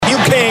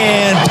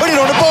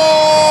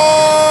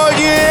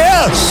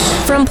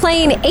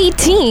playing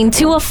 18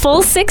 to a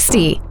full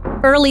 60.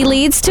 Early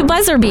leads to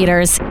buzzer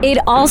beaters. It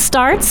all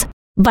starts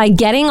by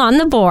getting on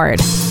the board.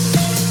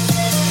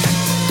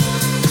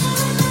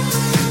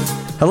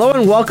 Hello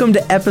and welcome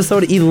to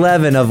episode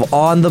 11 of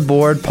On the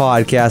Board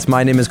podcast.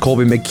 My name is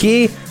Colby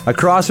McKee.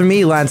 Across from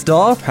me, Lance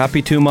Dahl.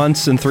 Happy 2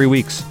 months and 3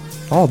 weeks.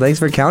 Oh, thanks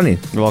for counting.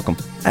 You're welcome.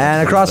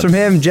 And across from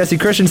him, Jesse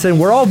Christensen.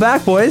 We're all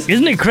back, boys.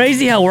 Isn't it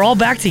crazy how we're all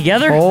back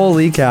together?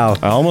 Holy cow.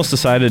 I almost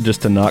decided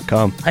just to not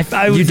come.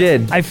 You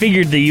did. I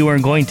figured that you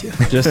weren't going to.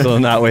 Just so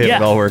in that way Yeah. it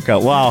would all work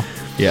out. Wow.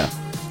 Yeah.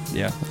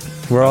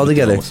 We're all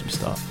together. Some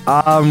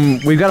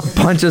stuff. We've got a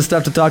bunch of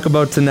stuff to talk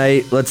about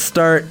tonight. Let's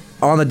start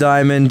on the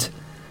diamond.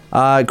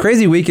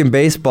 Crazy week in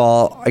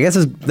baseball. I guess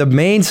the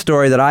main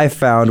story that I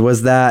found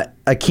was that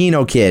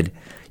Aquino kid.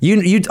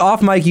 You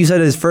off mic, you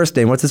said his first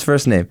name. What's his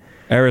first name?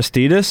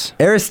 Aristides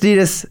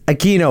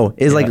Aquino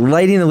is like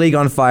lighting the league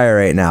on fire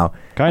right now.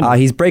 Kind of.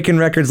 He's breaking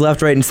records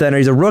left, right, and center.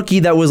 He's a rookie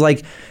that was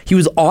he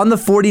was on the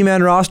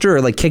 40-man roster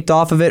or kicked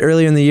off of it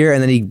earlier in the year,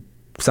 and then he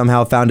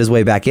somehow found his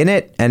way back in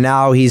it, and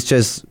now he's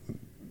just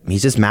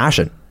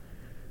mashing.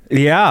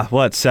 Yeah.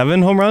 What,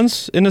 7 home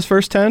runs in his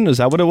first 10? Is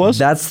that what it was?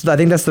 I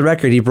think that's the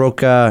record. He broke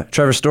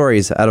Trevor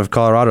Story's out of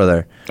Colorado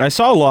there. I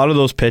saw a lot of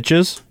those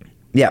pitches.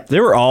 Yeah. They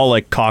were all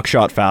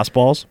cockshot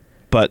fastballs,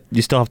 but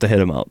you still have to hit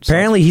them out. So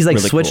apparently he's really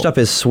switched cool. up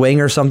his swing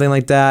or something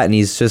like that, and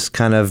he's just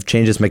kind of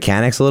changed his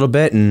mechanics a little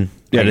bit. And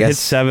Yeah, I to hit guess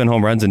 7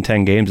 home runs in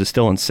 10 games is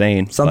still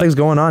insane. something's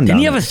going on. Didn't down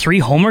he have there. a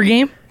 3-homer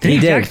game? Did he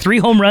did. jack 3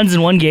 home runs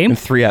in one game? And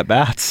 3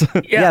 at-bats.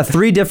 Yeah,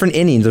 3 different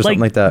innings or something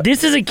like that.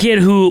 This is a kid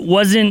who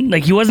wasn't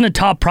a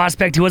top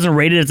prospect. He wasn't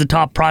rated as a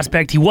top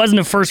prospect. He wasn't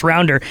a first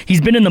rounder. He's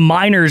been in the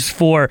minors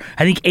for,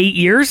 I think, 8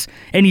 years,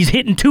 and he's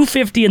hitting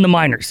 .250 in the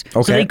minors.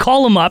 Okay. So they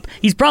call him up.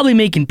 He's probably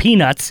making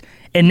peanuts,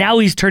 and now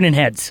he's turning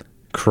heads.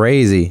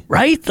 Crazy.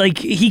 Right?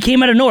 He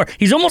came out of nowhere.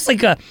 He's almost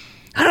like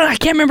I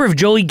can't remember if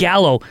Joey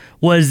Gallo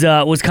was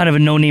kind of a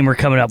no-namer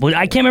coming up.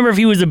 I can't remember if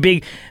he was a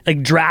big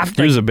draft.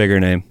 He was a bigger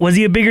name. Was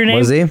he a bigger name?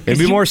 Was he? It'd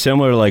be more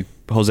similar to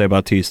Jose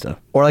Bautista.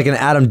 Or an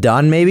Adam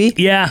Dunn, maybe?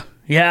 Yeah.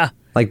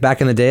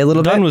 Back in the day a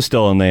little bit? Dunn was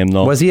still a name,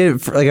 though. Was he a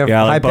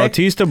high pick?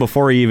 Bautista,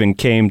 before he even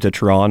came to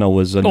Toronto,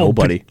 was a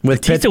nobody. With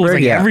Bautista was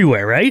Pittsburgh, yeah.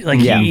 everywhere, right?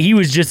 He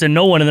was just a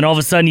no one, and then all of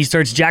a sudden he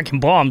starts jacking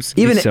bombs.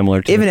 Even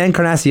similar to-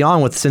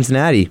 Encarnacion with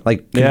Cincinnati,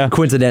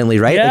 coincidentally,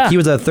 right? Yeah. He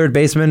was a third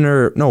baseman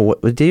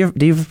did he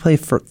ever play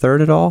for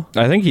third at all?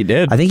 I think he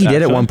did. I think he did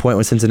at actually. one point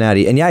with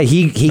Cincinnati. And yeah,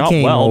 he Not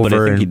came well, over. but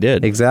I think he and-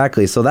 did.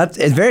 Exactly. So it's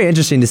very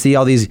interesting to see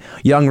all these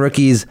young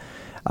rookies.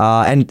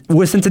 And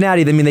with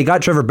Cincinnati, they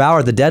got Trevor Bauer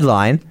at the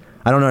deadline.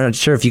 I'm not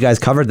sure if you guys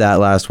covered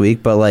that last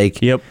week, but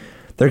Yep.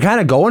 they're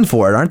kind of going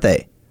for it, aren't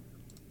they?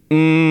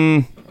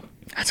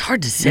 That's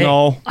hard to say.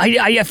 No.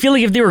 I feel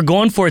like if they were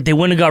going for it, they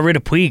wouldn't have got rid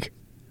of Puig.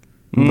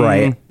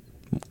 Right.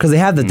 Because they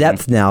have the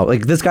depth now.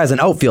 This guy's an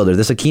outfielder.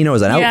 This Aquino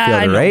is an I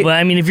outfielder, know, right?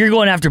 but if you're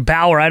going after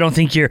Bauer, I don't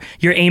think you're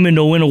aiming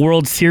to win a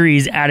World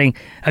Series adding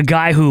a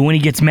guy who, when he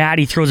gets mad,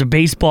 he throws a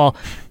baseball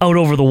out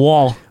over the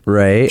wall.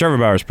 Right. Trevor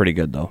Bauer's pretty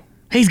good, though.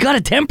 Hey, he's got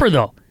a temper,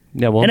 though.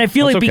 Yeah, well, And I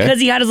feel that's like okay.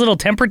 because he had his little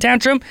temper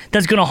tantrum,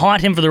 that's going to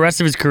haunt him for the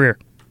rest of his career.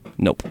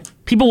 Nope.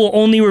 People will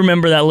only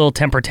remember that little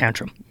temper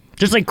tantrum.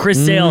 Just like Chris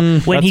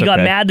Sale, when he that's got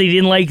okay. mad that he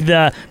didn't like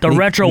the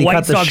retro he White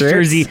cut the Sox shirts?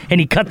 jersey, and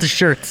he cut the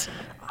shirts.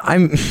 Now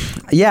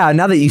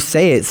that you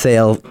say it,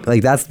 Sale,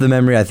 that's the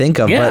memory I think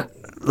of. Yeah.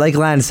 But like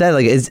Lan said,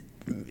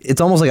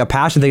 it's almost like a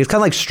passion thing. It's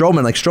kind of like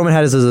Stroman. Stroman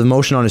had his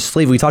emotion on his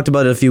sleeve. We talked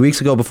about it a few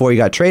weeks ago before he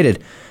got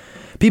traded.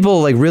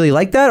 People really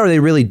like that, or they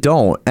really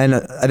don't. And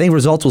I think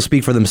results will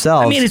speak for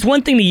themselves. It's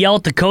one thing to yell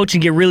at the coach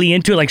and get really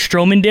into it like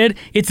Stroman did.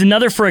 It's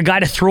another for a guy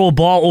to throw a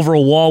ball over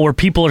a wall where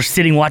people are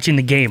sitting watching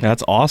the game.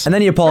 That's awesome. And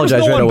then he apologized there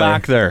was no right one away.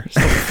 back there.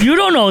 You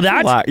don't know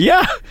that.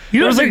 Yeah. You There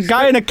don't was a think-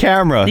 guy in a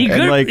camera. He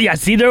and, could,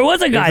 see, there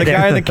was a if guy the there.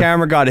 guy in the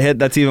camera got hit,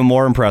 that's even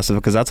more impressive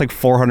because that's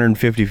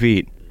 450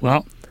 feet.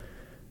 Well,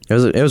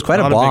 It was quite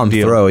a Not a bomb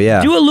big deal. throw,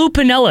 yeah. do a Lou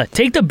Piniella.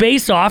 Take the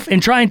base off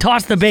and try and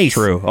toss the base.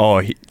 True.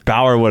 Oh,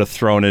 Bauer would have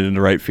thrown it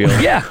into right field.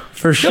 Yeah.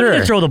 For Don't sure. need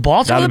to throw the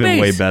ball. Throw That'd the have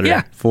been base. way better.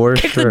 Yeah. For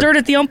Kick sure. the dirt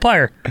at the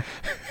umpire.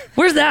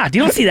 Where's that?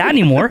 You don't see that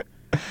anymore.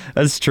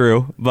 That's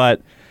true.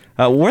 But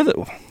how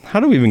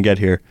do we even get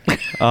here?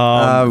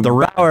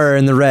 The Bauer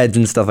and the Reds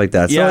and stuff like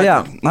that. So,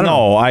 yeah. I don't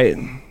know.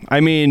 I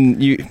mean,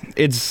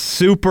 it's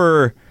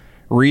super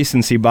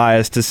recency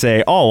bias to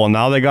say, oh, well,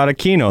 now they got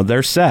Aquino.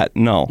 They're set.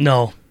 No.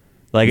 No.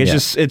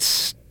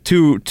 It's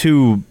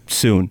too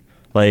soon.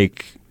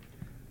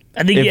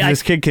 I think If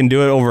this kid can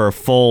do it over a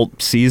full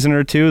season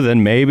or two,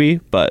 then maybe.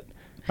 But,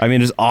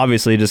 it's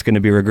obviously just going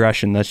to be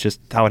regression. That's just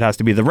how it has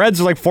to be. The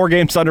Reds are 4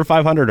 games under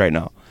 500 right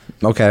now.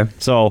 Okay.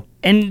 So,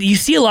 And you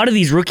see a lot of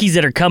these rookies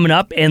that are coming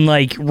up and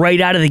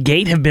right out of the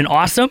gate have been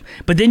awesome,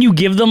 but then you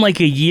give them a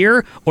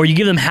year or you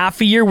give them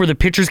half a year where the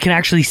pitchers can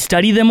actually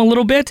study them a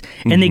little bit,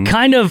 and they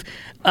kind of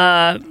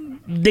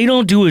they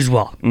don't do as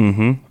well,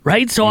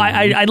 right? So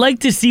I'd like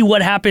to see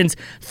what happens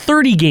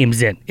 30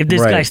 games in if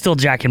this Right. guy's still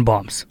jacking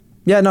bombs.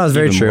 Yeah, no, it's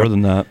very even true. more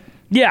than that.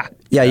 Yeah,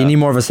 Yeah, you need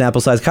more of a sample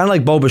size. Kind of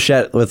like Bo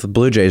Bichette with the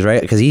Blue Jays,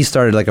 right? Because he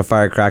started like a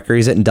firecracker.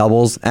 He's hitting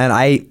doubles. And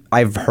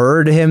I've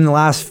heard him the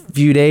last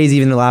few days,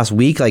 even the last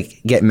week, like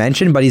get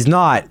mentioned, but he's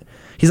not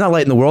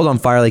lighting the world on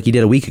fire like he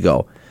did a week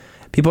ago.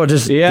 People are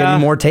just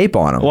getting more tape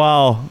on him.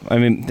 Well, I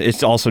mean,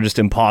 it's also just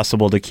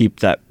impossible to keep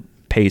that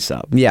pace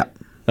up. Yeah.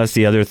 That's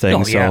the other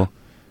thing. So,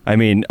 I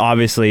mean,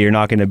 obviously you're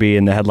not going to be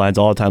in the headlines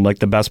all the time. Like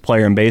the best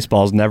player in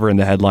baseball is never in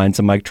the headlines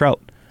of Mike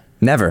Trout.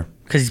 Never.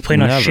 Because he's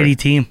playing on a shitty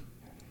team.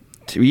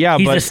 Yeah,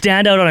 he's but a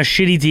standout on a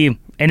shitty team,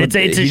 and it's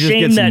a he just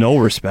shame gets that no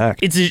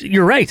respect.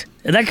 You're right.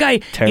 That guy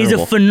is a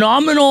Terrible.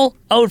 phenomenal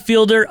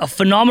outfielder, a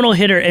phenomenal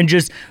hitter, and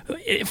just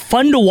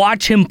fun to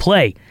watch him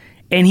play.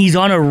 And he's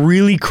on a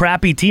really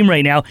crappy team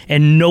right now,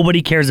 and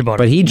nobody cares about him.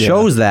 But he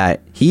chose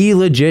that. He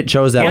legit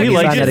chose that. Well, when he he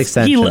likes signed that it.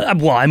 extension.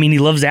 Well, I mean, he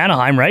loves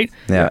Anaheim, right?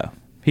 Yeah.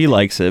 He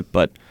likes it,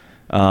 but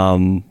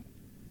I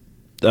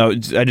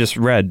just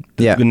read.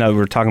 Yeah. Now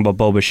we're talking about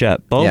Bo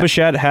Bichette. Bo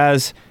Bichette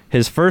has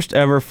his first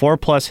ever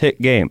 4+ hit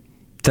game.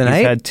 Tonight?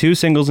 He's had 2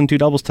 singles and 2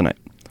 doubles tonight.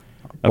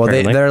 Well,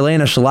 apparently. they're laying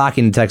a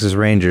shellacking to Texas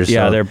Rangers.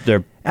 Yeah, so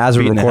they're as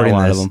we're beating the recording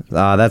hell out this. of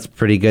them. That's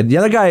pretty good. The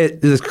other guy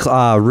is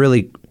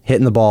really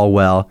hitting the ball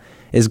well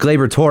is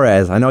Gleyber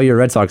Torres. I know you're a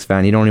Red Sox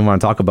fan. You don't even want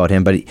to talk about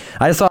him, but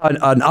I just saw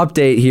an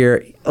update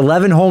here.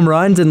 11 home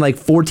runs in like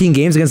 14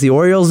 games against the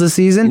Orioles this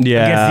season.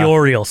 Yeah. Against the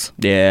Orioles.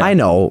 Yeah. I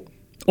know.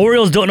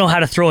 Orioles don't know how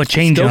to throw a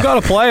changeup. Still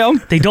got to play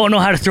them. They don't know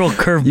how to throw a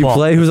curveball. You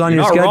play who's on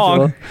your Not schedule.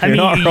 wrong. I You're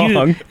mean, not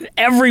wrong.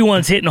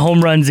 everyone's hitting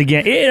home runs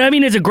again. I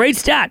mean, it's a great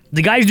stat.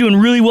 The guy's doing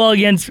really well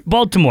against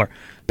Baltimore.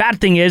 Bad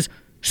thing is,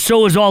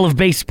 so is all of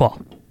baseball.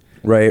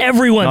 Right.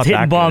 Everyone's Not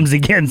hitting that bombs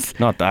good. against.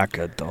 Not that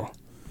good, though.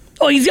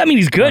 Oh, he's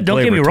good.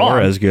 Don't get me wrong.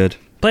 Torres good.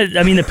 But,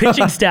 I mean, the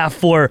pitching staff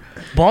for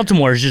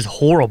Baltimore is just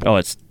horrible. Oh,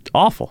 it's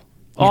awful.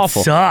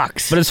 Awful. It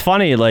sucks. But it's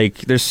funny, like,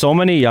 there's so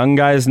many young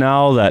guys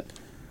now that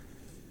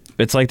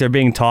it's like they're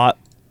being taught,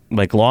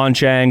 like,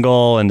 launch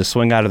angle and to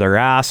swing out of their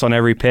ass on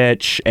every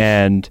pitch.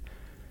 And,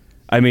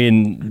 I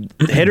mean,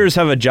 hitters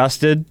have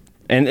adjusted.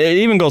 And it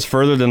even goes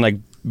further than, like,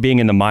 being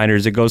in the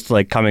minors. It goes to,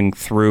 like, coming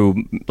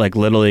through, like,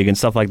 Little League and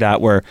stuff like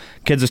that, where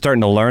kids are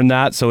starting to learn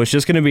that. So it's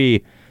just going to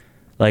be,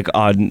 like,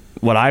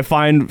 what I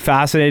find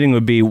fascinating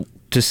would be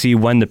to see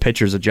when the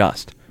pitchers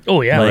adjust.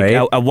 Oh, yeah. Like,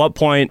 Right. at what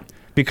point,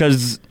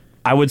 because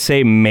I would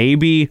say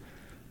maybe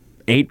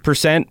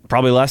 8%,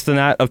 probably less than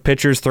that, of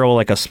pitchers throw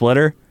like a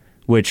splitter,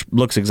 which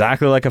looks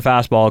exactly like a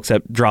fastball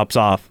except drops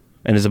off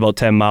and is about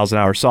 10 miles an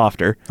hour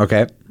softer.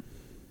 Okay.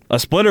 A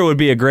splitter would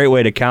be a great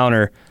way to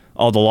counter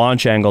all the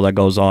launch angle that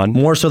goes on.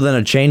 More so than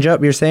a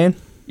changeup, you're saying?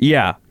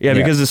 Yeah,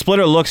 because the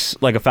splitter looks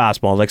like a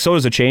fastball. Like, so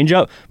does a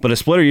changeup, but a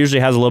splitter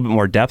usually has a little bit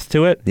more depth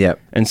to it. Yep.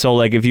 And so,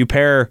 like, if you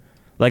pair...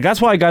 Like,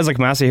 that's why guys like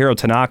Masahiro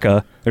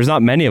Tanaka, there's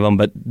not many of them,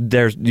 but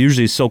they're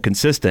usually so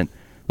consistent.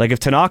 Like, if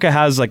Tanaka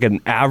has, like,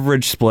 an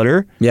average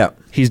splitter,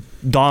 he's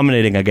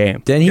dominating a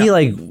game. Didn't he,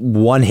 like,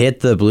 one hit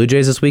the Blue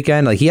Jays this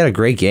weekend? Like, he had a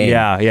great game.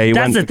 Yeah. He That's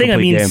won the thing. I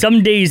complete mean, game.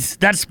 some days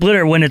that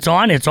splitter, when it's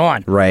on, it's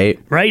on. Right.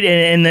 Right?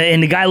 And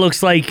the guy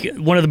looks like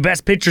one of the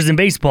best pitchers in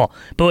baseball.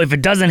 But if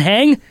it doesn't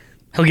hang,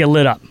 he'll get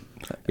lit up.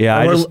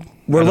 Yeah,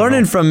 We're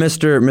learning from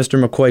Mr.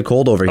 McCoy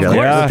Cold over here. Of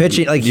Like, course. the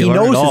pitching, like, You he learn it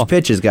knows his all.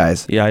 pitches,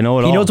 guys. Yeah, I know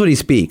it all. He knows what he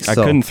speaks. I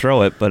so. couldn't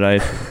throw it, but I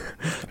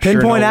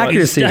Pinpoint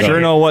accuracy. Sure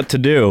know what to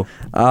do.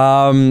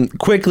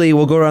 Quickly,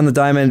 we'll go around the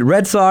diamond.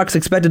 Red Sox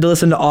expected to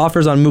listen to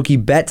offers on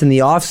Mookie Betts in the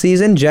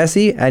offseason.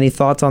 Jesse, any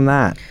thoughts on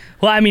that?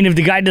 Well, I mean, if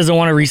the guy doesn't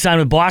want to re-sign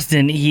with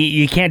Boston,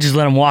 you can't just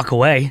let him walk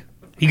away.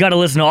 You got to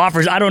listen to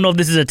offers. I don't know if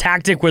this is a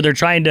tactic where they're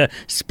trying to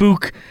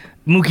spook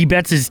Mookie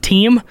Betts'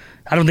 team.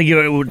 I don't think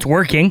it's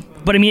working.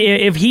 But, I mean,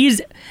 if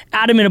he's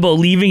adamant about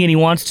leaving and he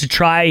wants to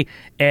try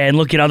and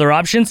look at other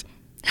options,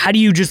 how do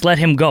you just let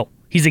him go?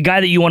 He's a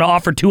guy that you want to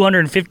offer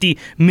 $250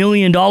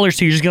 million, so you're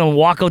just going to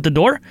walk out the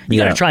door? You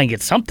got to try and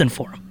get something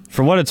for him.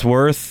 For what it's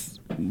worth,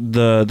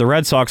 the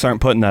Red Sox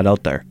aren't putting that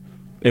out there.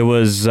 It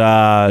was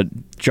John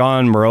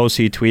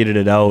Morosi tweeted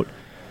it out,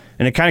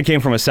 and it kind of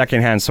came from a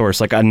secondhand source,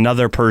 like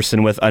another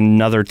person with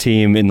another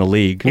team in the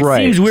league. It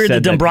seems weird that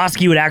said that-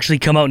 Dombrowski would actually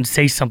come out and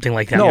say something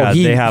like that. No, Yeah,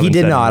 he they haven't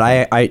did said not.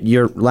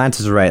 anything. Lance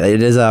is right.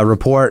 It is a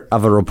report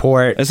of a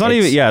report. It's not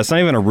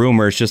even a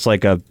rumor. It's just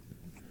like a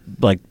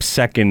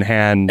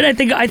secondhand. And I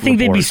think they'd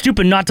be report.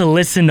 stupid not to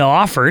listen to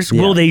offers.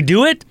 Yeah. Will they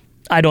do it?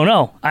 I don't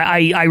know.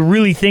 I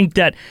really think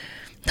that.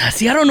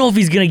 See, I don't know if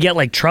he's going to get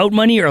like Trout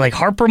money or like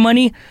Harper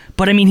money,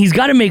 but I mean, he's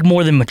got to make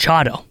more than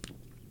Machado.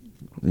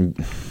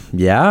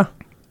 Yeah,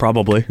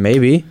 Probably.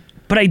 maybe.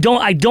 But I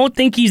don't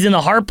think he's in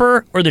the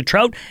Harper or the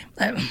Trout.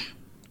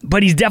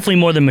 But he's definitely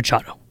more than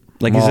Machado.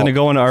 Like, he's going to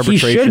go into He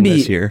should arbitration be,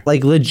 this year.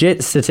 like,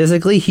 legit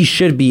statistically, he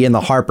should be in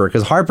the Harper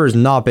because Harper's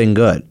not been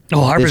good.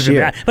 Oh, Harper's this been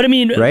year. bad. But I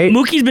mean, Right?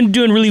 Mookie's been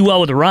doing really well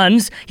with the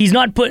runs. He's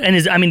not put, and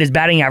his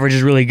batting average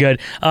is really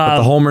good. But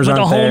the homers but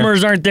aren't the there.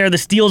 homers aren't there. The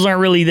steals aren't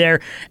really there.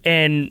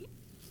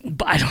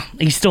 But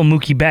he's still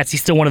Mookie Betts.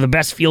 He's still one of the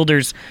best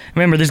fielders.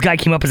 Remember, this guy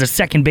came up as a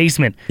second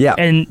baseman. Yeah.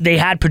 And they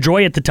had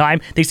Pedroia at the time.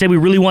 They said, we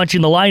really want you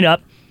in the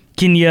lineup.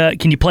 Can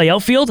you play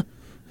outfield?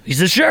 He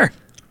said, sure.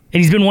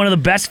 And he's been one of the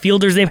best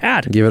fielders they've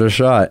had. Give it a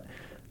shot.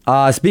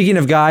 Speaking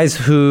of guys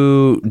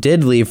who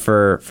did leave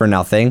for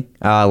nothing,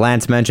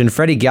 Lance mentioned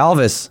Freddie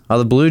Galvis of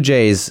the Blue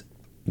Jays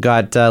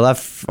got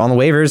left on the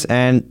waivers,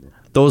 and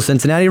those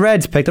Cincinnati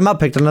Reds picked him up,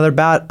 picked another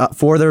bat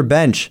for their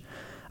bench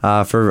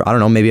for, I don't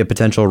know, maybe a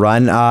potential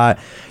run.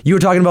 You were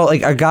talking about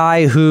like a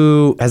guy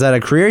who has had a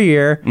career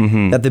year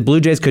that the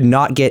Blue Jays could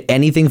not get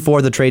anything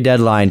for the trade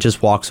deadline,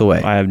 just walks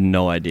away. I have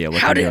no idea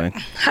what they're doing.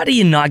 How do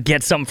you not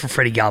get something for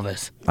Freddie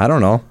Galvis? I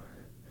don't know.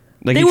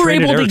 Like, They were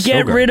able to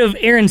get rid of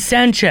Aaron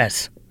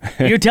Sanchez.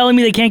 You're telling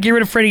me they can't get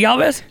rid of Freddie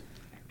Galvis?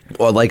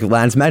 Well, like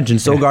Lance mentioned,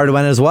 Sogard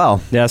went as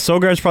well. Yeah,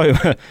 Sogard's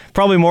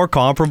probably more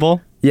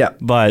comparable. Yeah.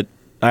 But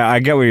I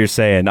get what you're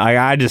saying.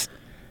 I just...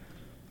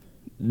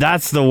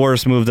 That's the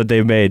worst move that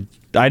they've made.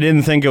 I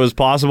didn't think it was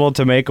possible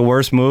to make a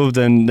worse move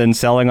than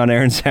selling on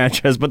Aaron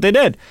Sanchez, but they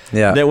did.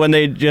 Yeah. That when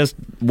they just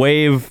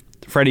waive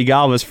Freddie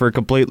Galvis for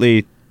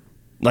completely,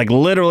 like,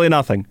 literally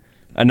nothing.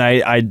 And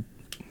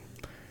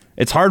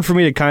it's hard for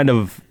me to kind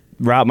of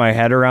wrap my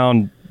head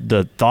around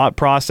the thought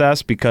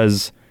process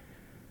because,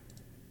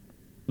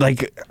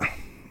 like,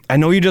 I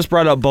know you just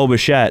brought up Bo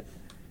Bichette,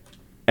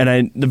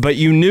 but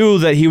you knew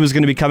that he was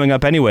going to be coming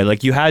up anyway.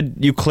 Like,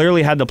 you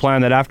clearly had the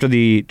plan that after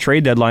the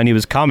trade deadline he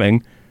was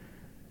coming.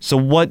 So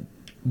what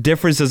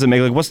difference does it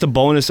make? Like, what's the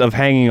bonus of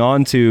hanging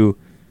on to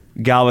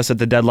Galvis at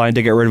the deadline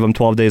to get rid of him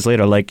 12 days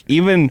later? Like,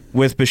 even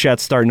with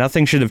Bichette's start,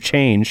 nothing should have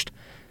changed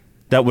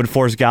that would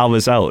force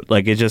Galvis out.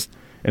 Like, it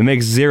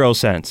makes zero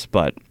sense.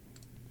 But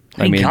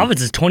I mean, Galvis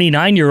is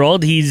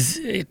 29-year-old. He's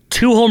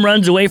 2 home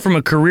runs away from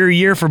a career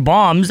year for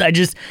bombs.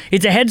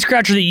 It's a head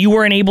scratcher that you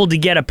weren't able to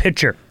get a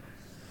pitcher,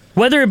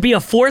 whether it be a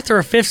 4th or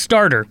a 5th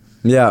starter.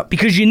 Yeah.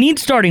 Because you need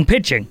starting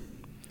pitching.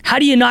 How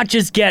do you not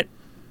just get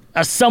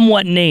a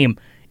somewhat name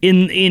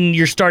in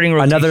your starting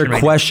rotation? Another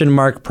question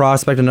mark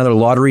prospect, another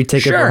lottery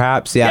ticket,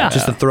 perhaps. Yeah,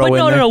 just to throw in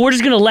there. No, we're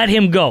just going to let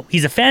him go.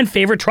 He's a fan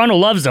favorite. Toronto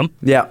loves him.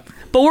 Yeah.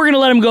 But we're going to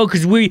let him go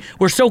because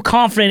we're so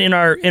confident in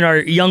our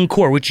young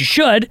core, which you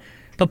should.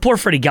 But poor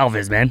Freddie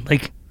Galvis, man.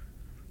 Like,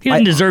 he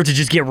doesn't deserve to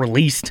just get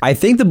released. I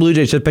think the Blue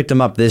Jays should have picked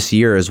him up this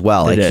year as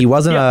well. Like, he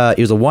wasn't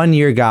he was a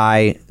 1-year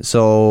guy,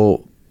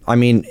 so I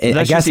mean,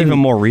 that's just even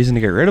more reason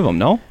to get rid of him,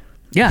 no?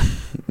 Yeah.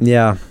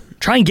 Yeah.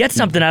 Try and get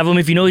something out of him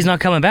if you know he's not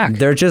coming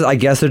back. I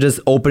guess they're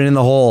just opening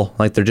the hole.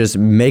 Like, they're just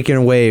making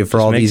a way for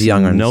all these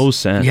young ones. No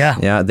sense. Yeah.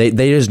 Yeah, they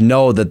just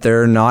know that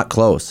they're not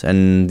close,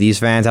 and these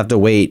fans have to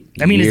wait.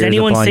 I mean, is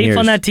anyone safe years.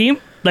 on that team?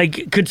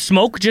 Like, could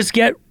Smoke just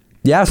get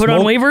put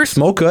on waivers?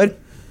 Smoke could.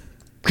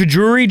 Could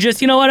Drury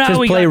just, you know what?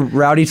 Just play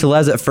Rowdy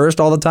Tellez at first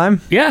all the time?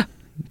 Yeah.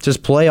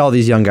 Just play all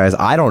these young guys.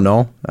 I don't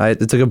know.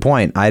 It's a good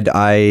point. I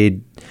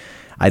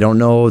don't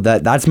know.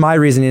 That's my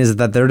reasoning, is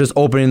that they're just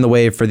opening the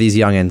way for these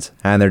youngins,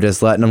 and they're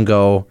just letting them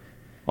go.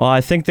 Well,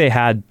 I think they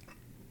had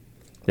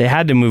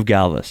to move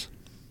Galvis.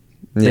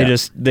 Yeah.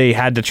 They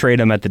had to trade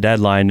him at the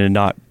deadline and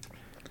not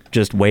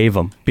just waive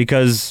him,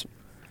 because,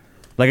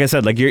 like I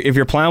said, like if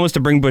your plan was to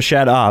bring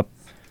Bichette up,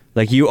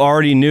 like, you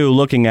already knew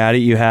looking at it,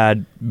 you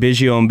had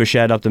Biggio and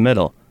Bichette up the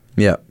middle.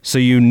 Yeah. So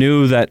you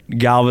knew that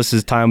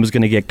Galvis' time was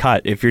going to get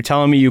cut. If you're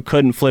telling me you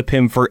couldn't flip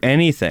him for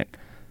anything,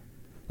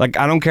 like,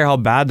 I don't care how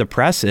bad the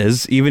press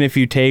is, even if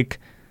you take,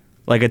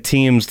 like, a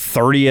team's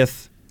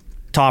 30th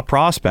top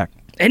prospect.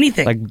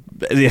 Anything.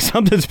 Like,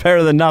 something's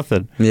better than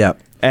nothing. Yeah.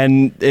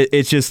 And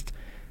it's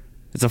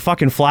a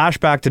fucking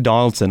flashback to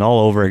Donaldson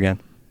all over again.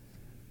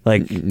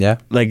 Like, yeah.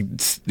 Like,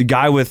 the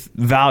guy with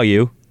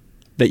value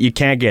that you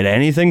can't get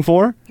anything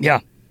for. Yeah.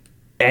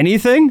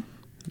 Anything.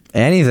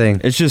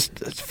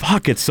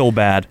 It's so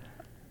bad.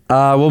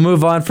 We'll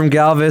move on from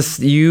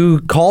Galvis. You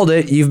called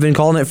it. You've been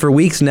calling it for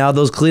weeks now.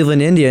 Those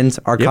Cleveland Indians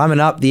are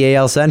coming up the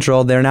AL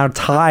Central. They're now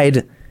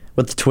tied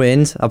with the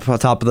Twins up on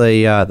top of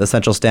the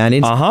Central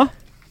standings.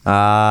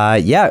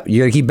 Yeah,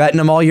 you're going to keep betting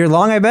them all year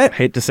long, I bet?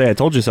 Hate to say I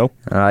told you so.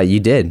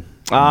 You did.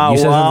 You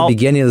said it at the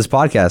beginning of this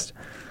podcast.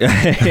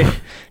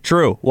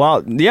 True.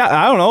 Well, yeah,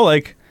 I don't know.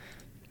 Like,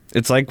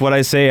 it's like what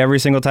I say every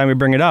single time we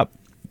bring it up.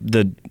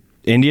 The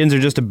Indians are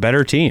just a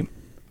better team.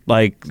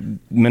 Like,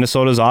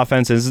 Minnesota's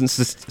offense isn't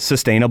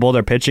sustainable.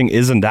 Their pitching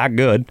isn't that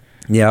good.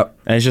 Yep.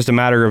 And it's just a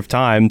matter of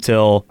time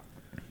till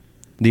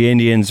the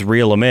Indians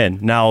reel them in.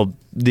 Now,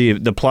 the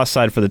plus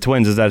side for the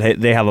Twins is that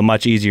they have a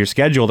much easier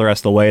schedule the rest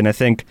of the way, and I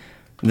think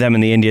them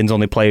and the Indians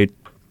only play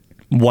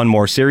one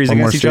more series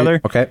against each other.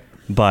 Okay.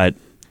 But,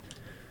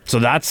 so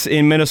that's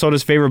in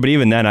Minnesota's favor, but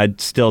even then, I'd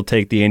still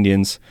take the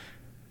Indians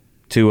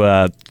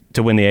to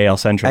win the AL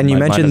Central. And you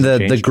mentioned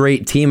the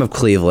great team of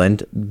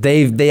Cleveland.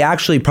 They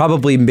actually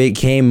probably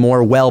became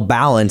more well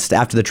balanced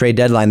after the trade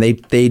deadline. They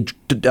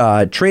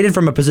traded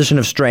from a position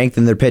of strength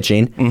in their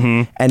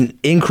pitching and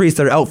increased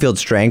their outfield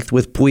strength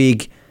with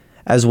Puig,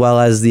 as well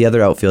as the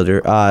other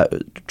outfielder,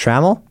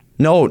 Trammell.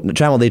 No,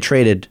 Trammell. They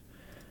traded.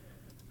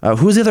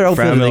 Who's the other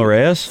outfielder? Franmil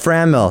Reyes?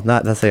 Franmil.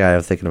 That's the guy I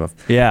was thinking of.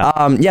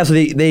 Yeah. So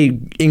they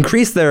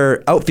increased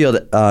their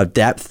outfield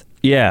depth.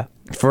 Yeah.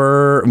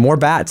 For more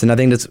bats, and I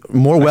think it's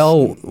more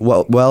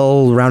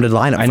well-rounded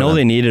lineup. I know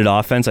they needed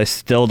offense. I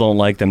still don't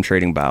like them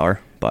trading Bauer,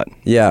 but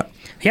yeah.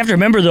 You have to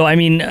remember, though. I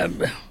mean,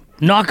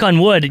 knock on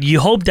wood. You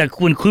hope that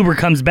when Kluber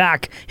comes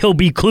back, he'll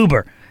be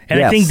Kluber. And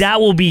I Yes. think that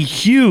will be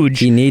huge.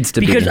 He needs to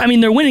be. Because, I mean,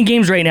 they're winning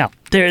games right now.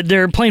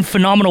 They're playing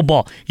phenomenal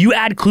ball. You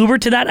add Kluber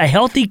to that, a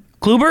healthy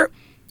Kluber,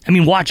 I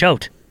mean, watch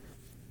out.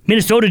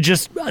 Minnesota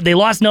they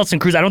lost Nelson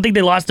Cruz. I don't think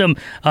they lost him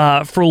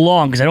for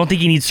long because I don't think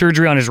he needs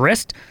surgery on his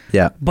wrist.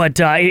 Yeah. But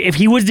if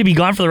he was to be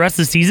gone for the rest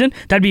of the season,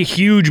 that'd be a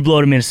huge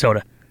blow to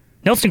Minnesota.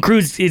 Nelson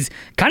Cruz is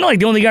kind of like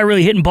the only guy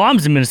really hitting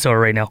bombs in Minnesota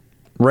right now.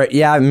 Right.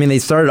 Yeah. I mean, they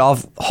started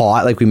off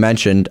hot, like we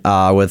mentioned,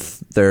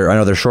 with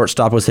their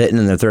shortstop was hitting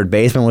and their third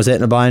baseman was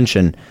hitting a bunch.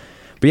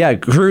 But yeah,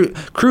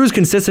 Cruz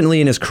consistently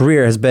in his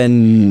career has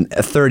been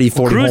 30,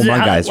 40 home run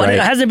guys, right?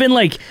 Has it been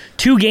like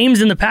 2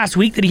 games in the past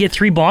week that he hit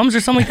 3 bombs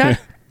or something like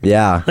that?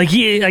 Yeah.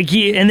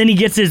 And then he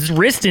gets his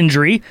wrist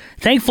injury.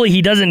 Thankfully,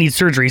 he doesn't need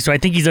surgery, so I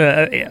think he's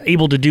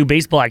able to do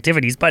baseball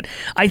activities. But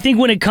I think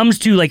when it comes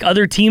to like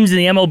other teams in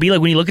the MLB, like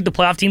when you look at the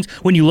playoff teams,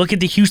 when you look at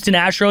the Houston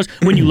Astros,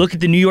 when you look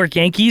at the New York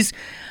Yankees,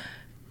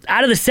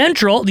 out of the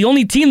Central, the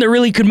only team that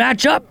really could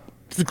match up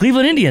is the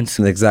Cleveland Indians.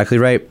 Exactly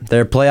right.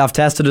 They're playoff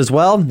tested as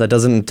well. That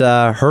doesn't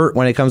hurt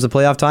when it comes to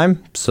playoff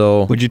time.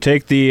 So Would you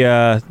take the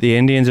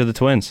Indians or the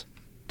Twins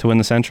to win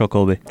the Central,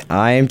 Colby?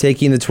 I am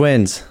taking the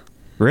Twins.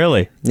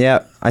 Really?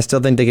 Yeah, I still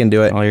think they can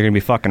do it. Well, you're going to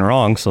be fucking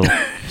wrong, so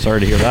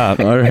sorry to hear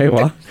that. All right,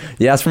 well,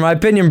 you asked for my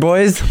opinion,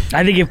 boys.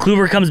 I think if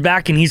Kluber comes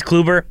back and he's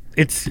Kluber,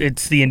 it's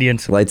the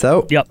Indians. Lights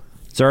out. Yep.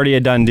 It's already a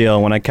done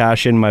deal. When I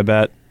cash in my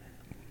bet,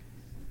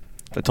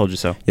 I told you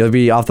so. You'll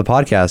be off the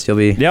podcast. You'll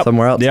be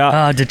somewhere else.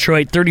 Yeah.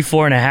 Detroit,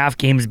 34 and a half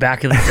games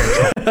back of the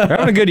Central. They're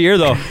having a good year,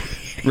 though.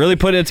 Really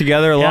putting it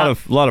together. A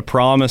lot of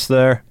promise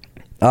there.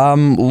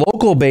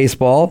 Local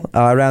baseball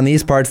around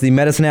these parts, the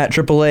Medicine Hat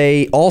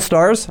AAA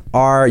All-Stars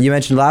are, you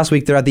mentioned last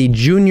week, they're at the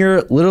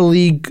Junior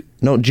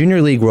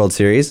League World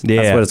Series.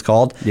 Yeah. That's what it's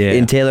called. Yeah.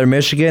 In Taylor,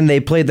 Michigan. They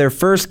played their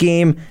first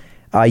game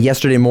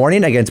yesterday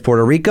morning against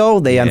Puerto Rico.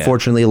 They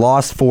unfortunately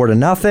lost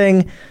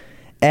 4-0.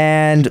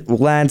 And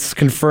Lance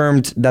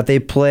confirmed that they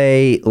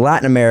play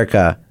Latin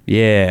America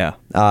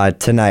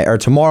tonight or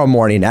tomorrow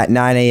morning at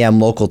 9 a.m.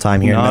 local time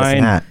here in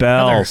Medicine Hat.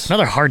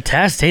 Another hard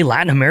test. Hey,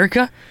 Latin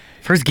America?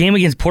 First game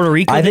against Puerto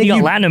Rico, then you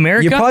got Latin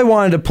America? You probably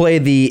wanted to play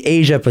the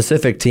Asia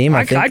Pacific team,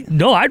 I think.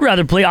 I'd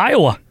rather play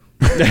Iowa.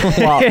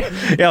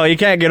 Well, you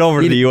can't get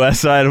over to the U.S.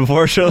 side,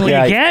 unfortunately.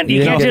 Well, you can't.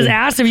 You can't just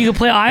ask if you can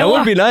play Iowa. That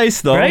would be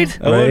nice, though. Right?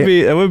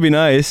 It would be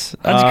nice.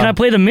 Can I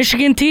play the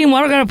Michigan team?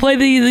 Why don't I play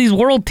these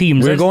world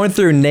teams? We were going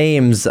through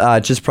names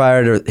just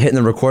prior to hitting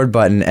the record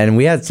button, and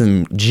we had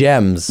some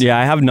gems. Yeah,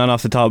 I have none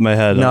off the top of my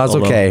head. No, it's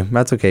okay.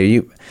 That's okay.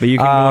 But you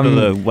can go to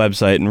the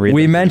website and read.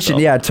 We mentioned,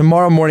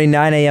 tomorrow morning,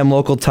 9 a.m.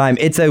 local time.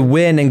 It's a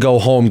win and go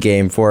home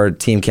game for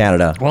Team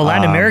Canada. Well,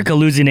 Latin America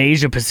losing to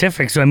Asia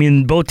Pacific, so I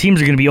mean, both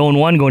teams are going to be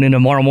 0-1 going into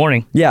tomorrow morning.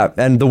 Yeah,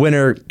 and the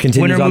winner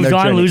continues on their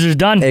journey. Winner moves on, loser's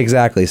done.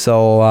 Exactly.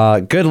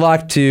 So good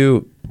luck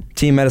to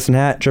Team Medicine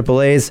Hat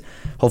AAA's.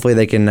 Hopefully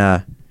they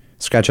can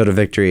scratch out a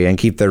victory and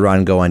keep their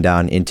run going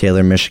down in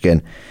Taylor,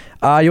 Michigan.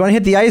 You want to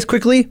hit the ice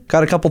quickly?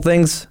 Got a couple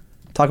things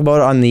to talk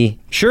about on the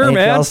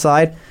NHL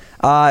side.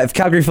 If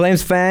Calgary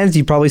Flames fans,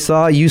 you probably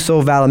saw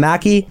Juuso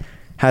Välimäki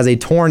has a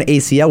torn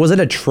ACL. Was it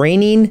a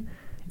training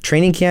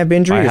camp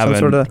injury or some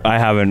sort of? I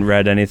haven't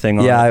read anything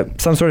on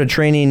it. Some sort of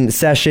training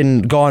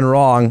session gone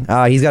wrong.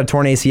 He's got a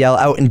torn ACL,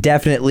 out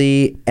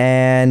indefinitely,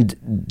 and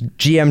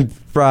GM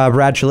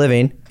Brad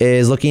Treliving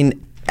is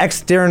looking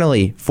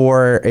externally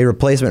for a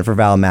replacement for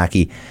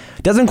Välimäki.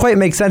 Doesn't quite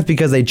make sense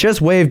because they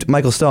just waived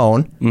Michael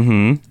Stone.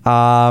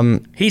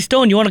 Mm-hmm. Hey,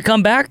 Stone, you want to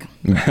come back?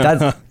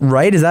 That's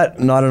right. Is that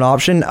not an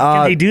option?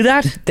 Can they do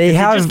that?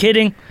 Just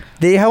kidding.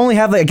 They only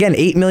have,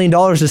 $8 million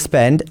to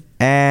spend,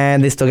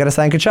 and they still got to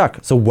sign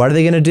Tkachuk. So what are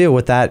they going to do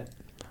with that?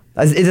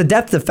 It's a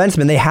depth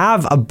defenseman. They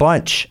have a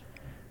bunch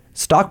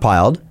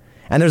stockpiled,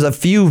 and there's a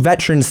few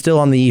veterans still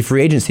on the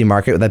free agency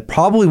market that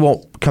probably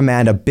won't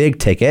command a big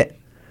ticket.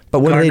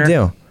 But what do they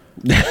do?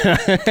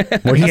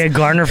 What do you get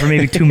Garner for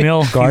maybe $2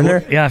 million?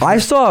 Garner? Yeah. I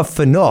saw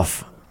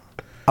Phaneuf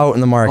out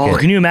in the market. Oh,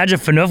 can you imagine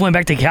if Phaneuf went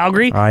back to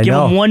Calgary? I Give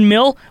know. him $1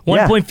 million,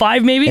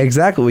 1.5 maybe?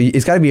 Exactly.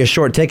 It's got to be a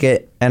short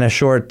ticket and a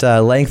short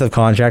length of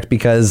contract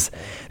because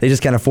they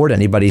just can't afford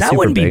anybody That super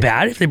wouldn't big. be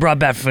bad if they brought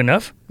back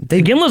Phaneuf.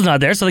 Ginla's not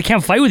there, so they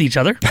can't fight with each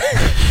other.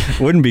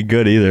 Wouldn't be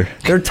good either.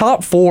 Their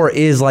top four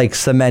is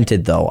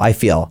cemented though, I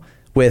feel,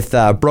 with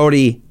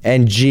Brody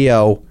and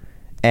Gio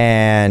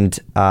and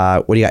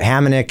what do you got,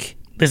 Hamonic.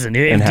 Listen,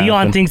 if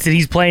Dion thinks that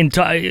he's playing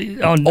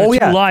on the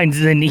two lines,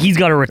 then he's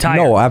got to retire.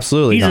 No,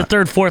 absolutely He's not. a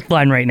third, fourth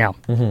line right now.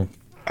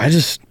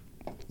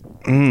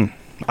 Mm-hmm.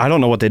 I don't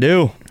know what they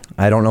do.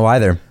 I don't know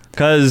either.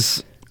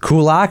 Because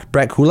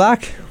Brett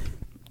Kulak?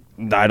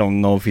 I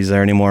don't know if he's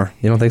there anymore.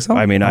 You don't think so?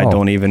 I mean, I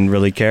don't even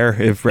really care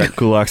if Brett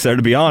Kulak's there,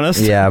 to be honest.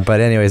 Yeah,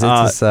 but anyways,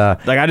 it's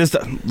just...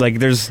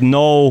 there's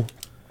no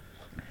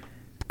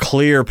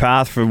clear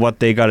path for what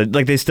they got to...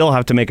 they still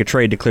have to make a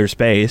trade to clear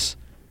space.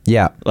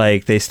 Yeah.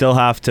 They still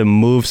have to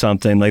move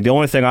something. The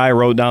only thing I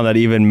wrote down that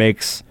even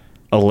makes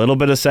a little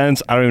bit of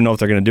sense, I don't even know if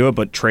they're going to do it,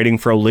 but trading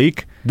for a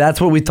leak. That's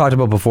what we talked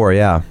about before,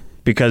 yeah.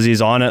 Because he's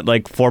on at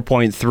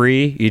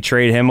 4.3. You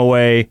trade him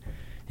away.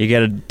 You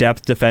get a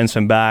depth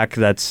defenseman back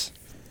that's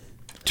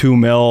 $2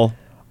 million.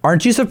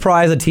 Aren't you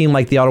surprised a team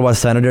like the Ottawa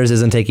Senators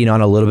isn't taking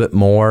on a little bit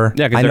more?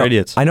 Yeah, because they're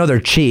idiots. I know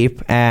they're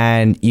cheap,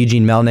 and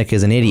Eugene Melnyk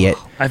is an idiot.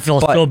 I feel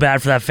so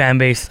bad for that fan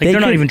base. Like, they're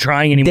not even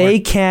trying anymore. They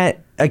can't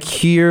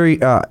accrue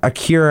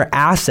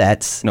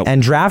assets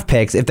and draft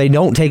picks if they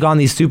don't take on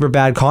these super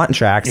bad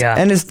contracts. Yeah.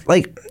 And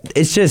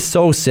it's just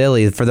so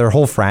silly for their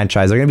whole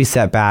franchise. They're going to be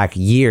set back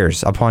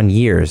years upon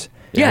years.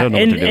 Yeah,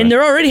 and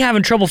they're already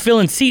having trouble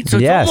filling seats. So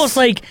it's almost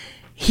like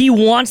he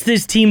wants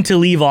this team to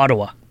leave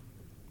Ottawa.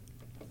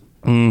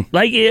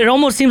 Like, it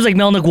almost seems like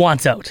Melnyk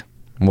wants out.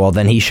 Well,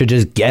 then he should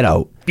just get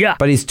out. Yeah.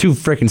 But he's too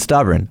freaking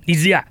stubborn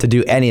to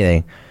do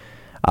anything.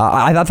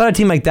 I thought a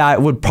team like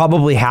that would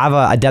probably have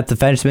a depth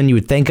defenseman you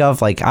would think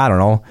of, like, I don't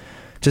know,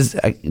 just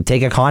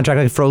take a contract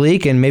like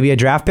Frolik and maybe a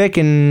draft pick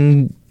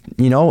and,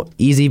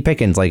 easy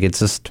pickings. Like, it's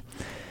just,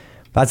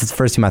 that's the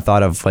first team I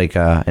thought of, like,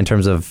 in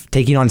terms of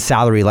taking on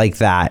salary like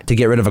that to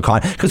get rid of a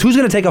because who's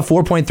going to take a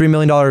 $4.3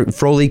 million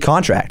Frolik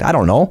contract? I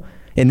don't know.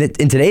 In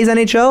today's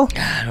NHL?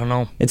 I don't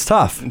know. It's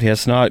tough. Yeah,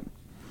 it's not.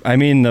 I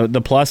mean,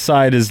 the plus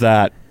side is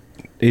that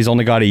he's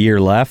only got a year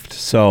left,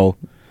 so.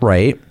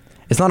 Right.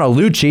 It's not a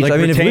Lucic. Like, I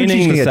mean,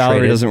 retaining if the salary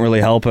traded, doesn't really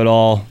help at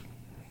all.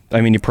 I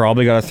mean, you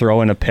probably got to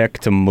throw in a pick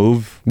to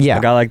move a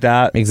guy like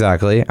that.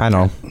 Exactly. I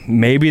know.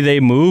 Maybe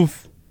they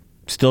move,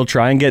 still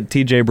try and get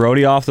TJ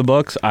Brody off the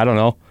books. I don't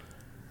know.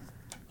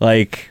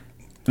 Like,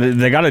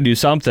 they got to do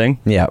something.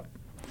 Yeah.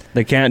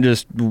 They can't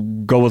just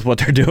go with what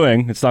they're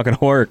doing. It's not going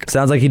to work.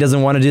 Sounds like he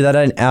doesn't want to do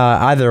that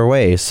either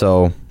way.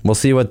 So we'll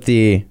see what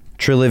the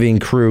True Living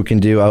crew can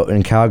do out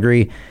in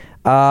Calgary.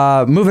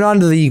 Moving on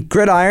to the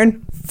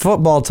Gridiron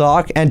football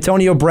talk.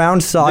 Antonio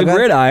Brown saga.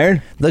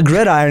 The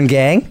Gridiron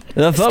gang.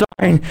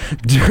 Starring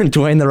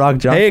Dwayne "The Rock"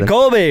 Johnson. Hey,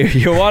 Colby,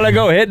 you want to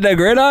go hit the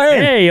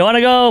gridiron? Hey, you want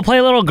to go play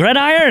a little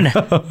gridiron?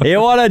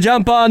 You want to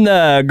jump on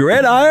the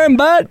gridiron,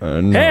 bud?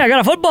 No. Hey, I got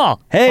a football.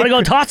 Hey, want to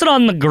go toss it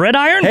on the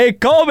gridiron? Hey,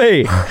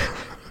 Colby.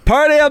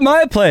 Party at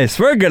my place.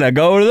 We're going to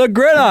go to the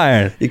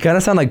gridiron. You kind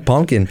of sound like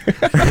Pumpkin.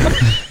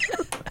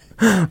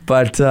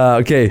 But,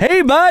 okay.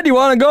 Hey, bud, you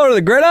want to go to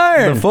the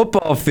gridiron? The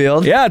football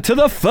field. Yeah, to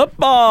the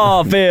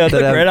football field, the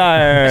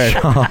gridiron.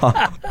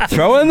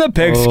 Throw in the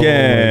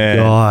pigskin.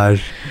 Oh,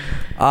 my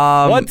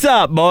gosh. What's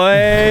up,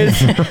 boys?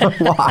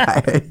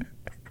 Why?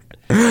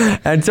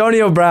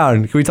 Antonio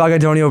Brown. Can we talk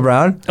Antonio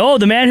Brown? Oh,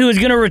 the man who was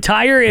going to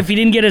retire if he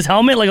didn't get his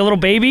helmet like a little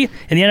baby,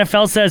 and the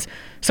NFL says,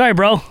 sorry,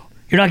 bro.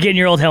 You're not getting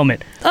your old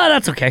helmet. Oh,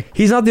 that's okay.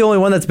 He's not the only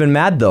one that's been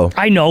mad, though.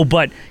 I know,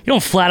 but you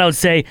don't flat out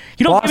say,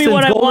 you don't Boston's give me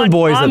what I Golden want,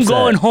 Boy's I'm upset.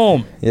 going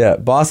home. Yeah,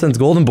 Boston's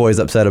Golden Boy's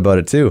upset about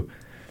it, too.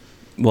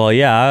 Well,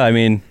 yeah, I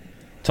mean,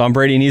 Tom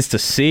Brady needs to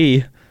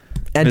see.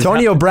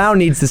 Antonio Brown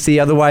needs to see,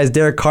 otherwise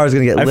Derek Carr's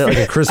going to get lit like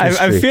a Christmas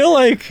tree. I feel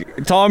like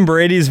Tom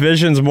Brady's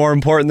vision's more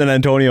important than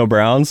Antonio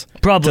Brown's.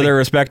 Probably. To their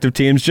respective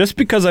teams, just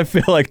because I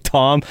feel like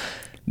Tom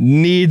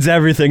needs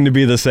everything to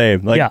be the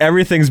same. Like,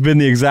 everything's been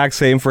the exact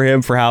same for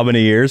him for how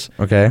many years?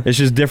 Okay. It's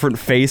just different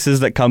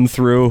faces that come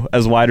through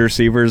as wide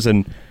receivers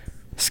and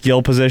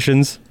skill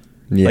positions.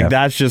 Yeah. Like,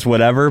 that's just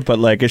whatever, but,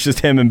 like, it's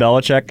just him and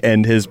Belichick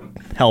and his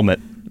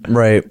helmet.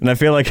 Right. And I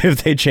feel like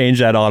if they change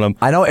that on him.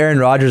 I know Aaron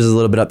Rodgers is a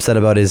little bit upset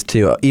about his,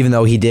 too, even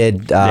though he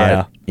did,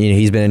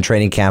 he's been in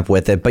training camp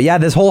with it. But yeah,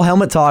 this whole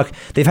helmet talk,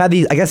 they've had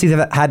these, I guess he's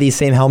had these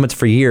same helmets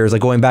for years,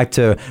 like going back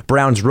to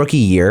Brown's rookie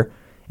year.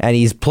 And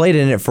he's played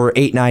in it for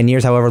 8-9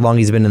 years, however long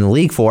he's been in the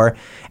league for.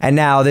 And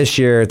now this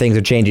year, things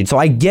are changing. So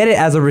I get it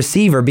as a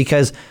receiver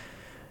because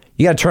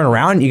you got to turn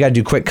around. You got to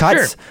do quick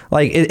cuts. Sure.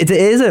 Like, it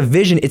is a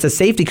vision. It's a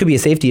safety. Could be a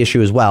safety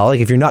issue as well. Like,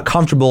 if you're not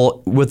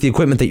comfortable with the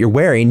equipment that you're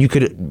wearing, you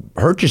could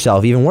hurt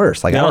yourself even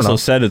worse. Like, They I don't also know.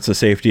 said it's a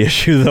safety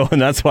issue, though, and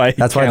that's why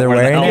they're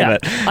wearing it?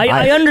 Yeah.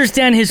 I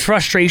understand his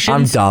frustrations.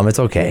 I'm dumb. It's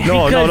okay.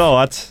 No,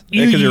 that's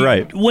because you're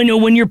right.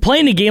 When you're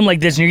playing a game like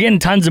this and you're getting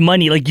tons of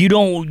money, like you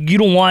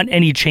don't want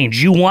any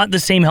change. You want the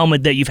same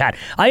helmet that you've had.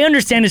 I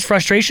understand his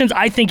frustrations.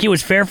 I think it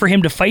was fair for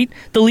him to fight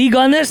the league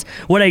on this.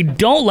 What I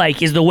don't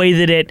like is the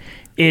way that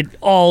it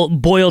all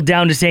boiled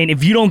down to saying,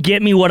 if you don't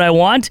get me what I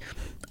want,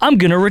 I'm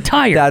gonna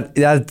retire.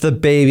 That's the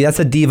baby. That's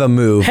a diva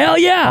move. Hell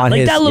yeah!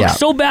 Like, that looks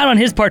so bad on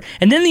his part.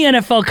 And then the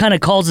NFL kind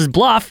of calls his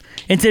bluff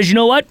and says, you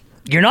know what?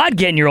 You're not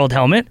getting your old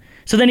helmet.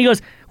 So then he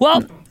goes,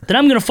 well, then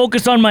I'm gonna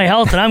focus on my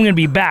health and I'm gonna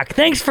be back.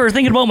 Thanks for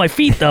thinking about my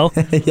feet, though.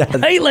 Yeah,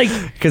 right? Like,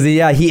 because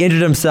he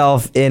injured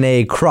himself in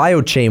a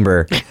cryo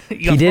chamber.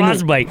 He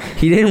frostbite.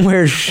 He didn't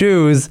wear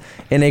shoes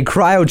in a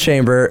cryo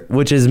chamber,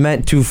 which is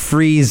meant to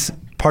freeze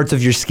parts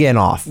of your skin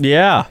off.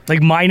 Yeah.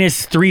 Like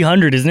minus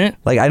 300, isn't it?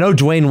 Like, I know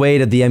Dwayne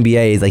Wade at the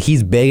NBA is like,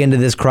 he's big into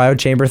this cryo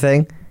chamber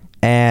thing.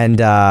 And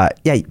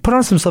put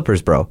on some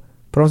slippers, bro.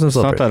 Put on some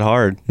slippers. It's not that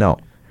hard. No.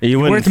 You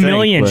wouldn't Worth think,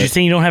 millions. but- You're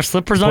saying you don't have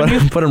slippers on you?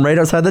 Put them right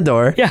outside the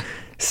door. Yeah.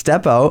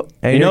 Step out.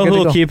 And You know you're good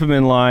who'll to go. keep him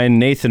in line?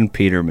 Nathan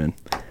Peterman.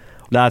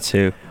 That's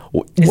who.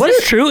 Is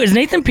this true? Is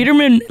Nathan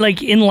Peterman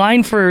like in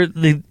line for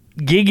the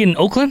gig in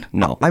Oakland?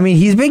 No. I mean,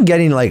 he's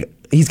getting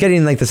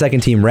the second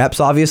team reps,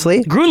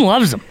 obviously. Gruden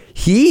loves him.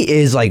 He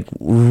is like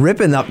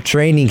ripping up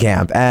training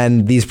camp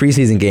and these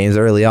preseason games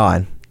early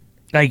on.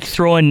 Like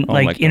throwing Oh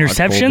my like God,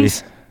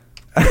 interceptions. Colby.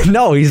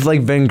 No, he's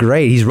like been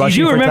great. He's rushing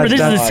You for remember this is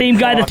touchdowns. the same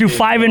guy that threw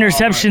 5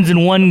 interceptions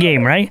in one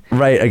game, right?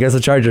 Right, against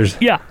the Chargers.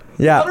 Yeah.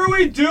 Yeah. What are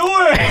we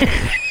doing?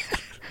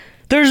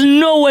 There's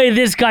no way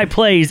this guy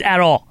plays at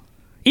all.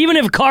 Even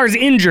if Carr's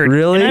injured,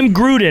 Really? and I'm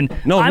Gruden,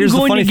 No, I'm here's the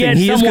going funny to get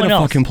thing. He is someone going to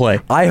else. fucking play.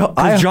 I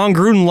Because John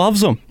Gruden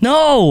loves him.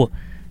 No.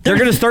 They're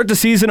going to start the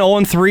season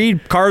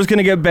 0-3. Carr's going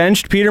to get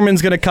benched.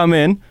 Peterman's going to come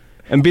in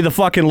and be the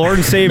fucking Lord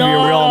and Savior we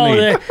all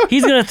need.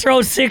 He's going to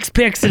throw 6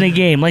 picks in a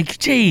game. Like,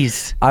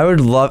 jeez. I would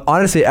love,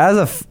 honestly, as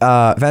a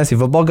fantasy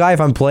football guy, if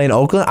I'm playing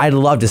Oakland, I'd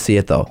love to see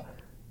it though.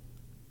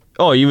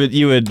 Oh,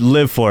 you would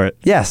live for it.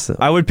 Yes.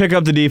 I would pick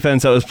up the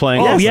defense that was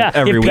playing Oh, yeah.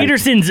 every If week.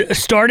 Peterson's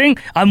starting,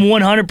 I'm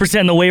 100%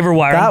 in the waiver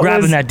wire. I'm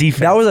grabbing that defense.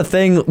 That was a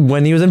thing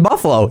when he was in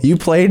Buffalo. You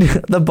played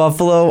the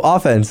Buffalo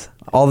offense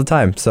all the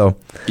time. So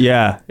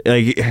Yeah,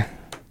 like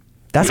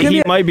that's gonna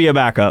he be might be a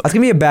backup. that's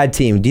gonna be a bad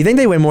team. Do you think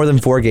they win more than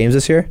 4 games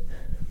this year?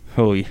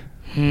 Holy.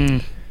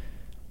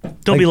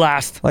 They'll be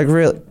last. Like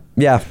really?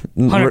 Yeah.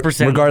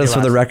 100% Regardless they'll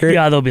of be the last. record.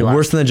 Yeah, they'll be last.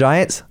 Worse than the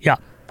Giants. Yeah.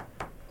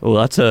 Oh,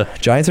 that's a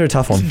Giants are a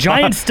tough one.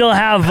 Giants still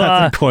have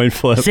that's a coin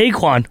flip.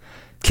 Saquon.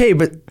 Okay,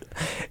 but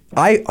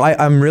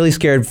I'm really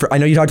scared. I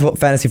know you talked about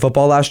fantasy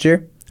football last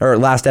year. Or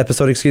last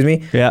episode, excuse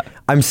me. Yeah.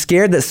 I'm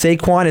scared that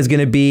Saquon is going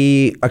to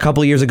be a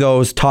couple of years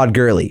ago's Todd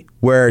Gurley,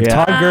 where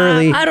Yeah. Todd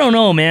Gurley, I don't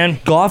know, man.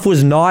 Goff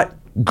was not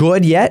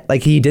good yet.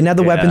 Like he didn't have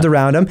the Yeah. weapons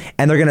around him,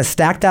 and they're going to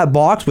stack that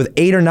box with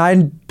 8 or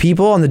 9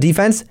 people on the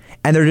defense,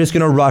 and they're just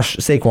going to rush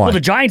Saquon. Well, the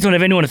Giants don't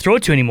have anyone to throw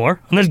it to anymore,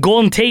 unless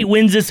Golden Tate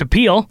wins this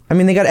appeal. I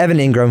mean, they got Evan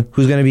Ingram,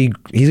 he's going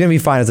to be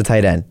fine as a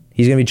tight end.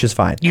 He's going to be just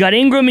fine. You got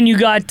Ingram and you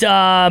got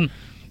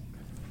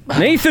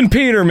Nathan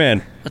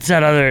Peterman, what's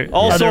that other?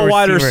 also other a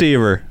wide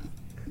receiver.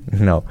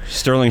 No,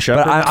 Sterling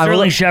Shepard. but I'm a Sterling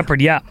little-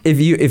 Shepard, yeah. if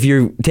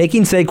you're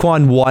taking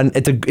Saquon 1,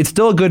 it's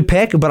still a good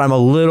pick, but I'm a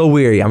little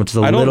weary. I'm just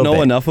a I little don't know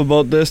bit. enough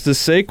about this. Does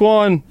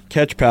Saquon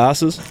catch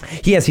passes?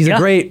 Yes, he's Yeah, a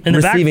great in the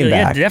receiving backfield,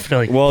 back. Yeah,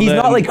 definitely. Well, He's then,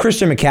 not like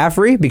Christian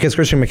McCaffrey, because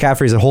Christian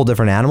McCaffrey is a whole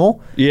different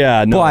animal.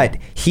 Yeah, no. But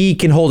he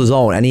can hold his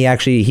own, and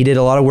he did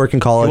a lot of work in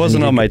college. He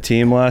wasn't and on my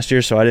team last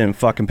year, so I didn't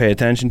fucking pay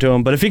attention to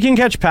him. But if he can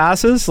catch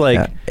passes, like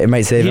Yeah, it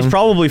might save he's him.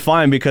 probably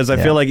fine because I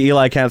Yeah. feel like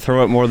Eli can't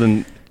throw it more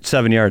than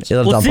 7 yards.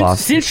 He'll Well, dump off.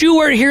 since you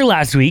weren't here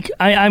last week,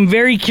 I'm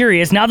very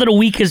curious. Now that a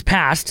week has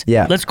passed,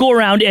 Yeah. let's go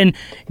around and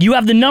you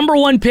have the number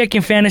 1 pick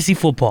in fantasy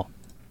football.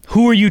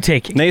 Who are you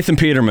taking? Nathan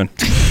Peterman.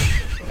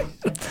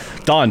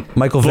 Done.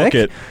 Michael Book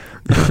Vick? it.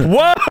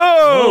 Whoa!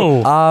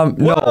 Oh,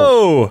 No,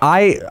 Whoa!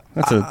 I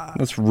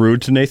That's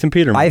rude to Nathan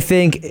Peterman. I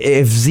think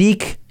if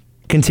Zeke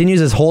continues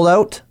his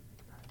holdout,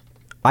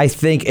 I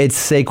think it's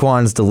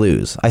Saquon's to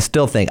lose. I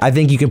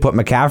think you can put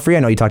McCaffrey. I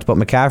know you talked about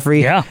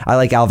McCaffrey. Yeah. I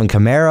like Alvin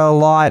Kamara a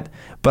lot,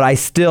 but I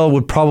still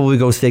would probably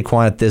go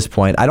Saquon at this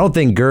point. I don't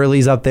think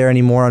Gurley's up there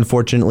anymore,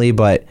 unfortunately,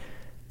 but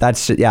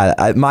that's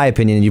my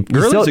opinion.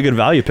 Gurley's a good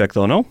value pick,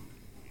 though, no?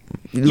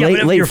 yeah, but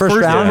if late you're first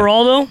first round.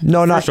 overall though.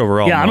 No, not First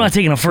overall. Yeah, I'm no. not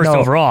taking a first no,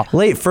 overall.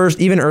 Late first,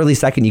 even early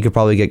second, you could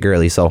probably get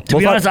Gurley. So To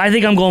be honest, I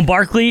think I'm going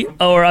Barkley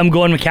or I'm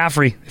going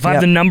McCaffrey. If I have Yeah.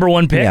 the number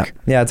 1 pick,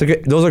 yeah,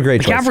 those are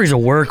great choices. McCaffrey's a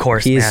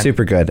workhorse. He is man.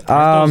 super good.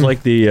 Those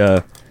like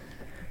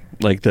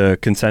the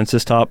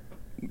consensus top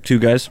 2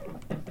 guys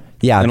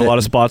Yeah, in a lot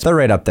of spots. They're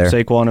right up there.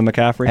 Saquon and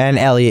McCaffrey. And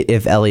Elliott,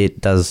 if Elliott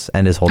does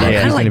end his holdout, I he's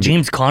kind of gonna like be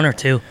James Conner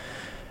too.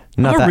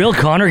 not I'm a that, real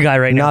Conner guy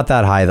right now. not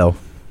that high though.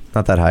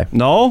 Not that high.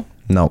 no?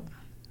 No.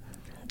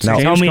 No. Tell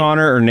James me-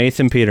 Conner or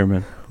Nathan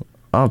Peterman?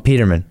 Oh,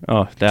 Peterman.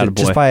 Oh, that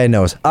boy. Just by a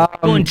nose.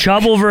 Going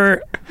Chubb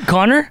over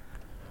Connor?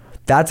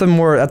 That's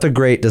a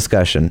great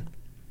discussion.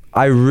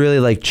 I really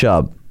like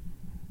Chubb.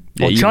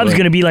 Yeah, Well, you Chubb's would.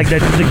 going to be like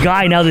the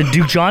guy now that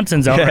Duke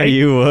Johnson's out, Yeah, right?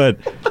 you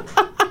would.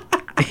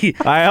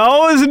 I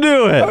always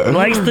knew it.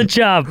 Likes the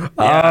Chubb.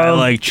 Yeah, I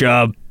like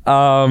Chubb. Yeah,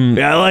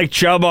 I like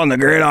Chubb on the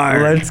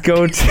gridiron. Let's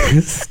go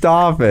to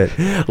stop it.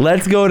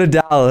 Let's go to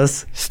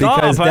Dallas.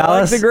 Stop, because I like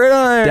Dallas, the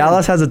gridiron.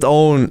 Dallas has its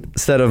own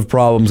set of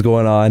problems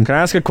going on. Can I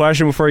ask a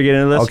question before you get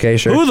into this? Okay,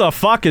 sure. Who the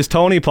fuck is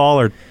Tony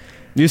Pollard?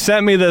 You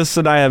sent me this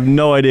and I have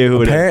no idea who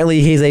it is.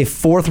 Apparently, he's a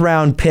 4th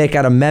round pick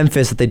out of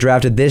Memphis that they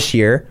drafted this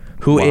year,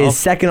 who Wow. is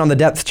second on the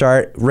depth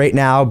chart right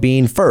now,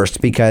 being first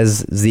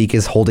because Zeke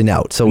is holding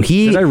out. So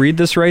Did I read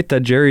this right?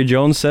 That Jerry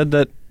Jones said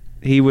that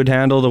he would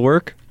handle the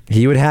work?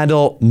 he would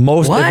handle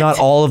most, What? if not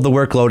all, of the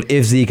workload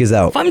if Zeke is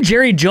out. If I'm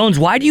Jerry Jones,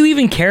 why do you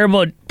even care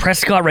about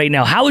Prescott right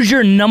now? How is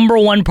your number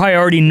 1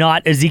 priority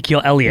not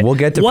Ezekiel Elliott? We'll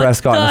get to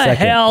Prescott in a second. What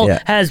the hell Yeah.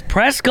 has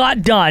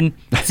Prescott done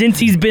since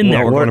he's been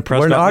there? We're going to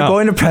Prescott We're not now.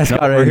 going to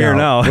Prescott No, right we're here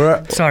now. now.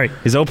 We're- Sorry.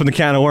 He's opened the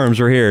can of worms.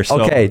 We're here.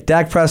 So okay,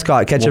 Dak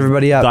Prescott, catch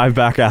everybody up. dive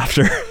back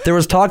after. There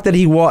was talk that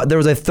there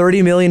was a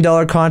 $30 million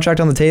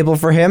contract on the table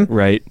for him.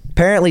 Right.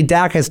 Apparently,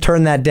 Dak has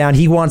turned that down.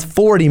 He wants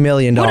 $40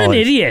 million. What an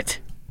idiot.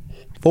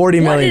 $40 What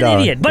million. an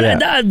idiot. But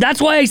Yeah. that's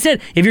why I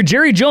said, if you're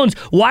Jerry Jones,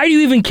 why do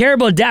you even care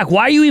about Dak?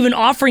 Why are you even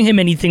offering him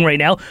anything right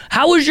now?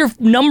 How is your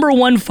number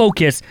 1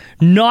 focus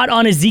not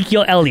on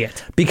Ezekiel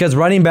Elliott? Because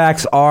running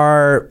backs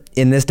are,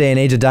 in this day and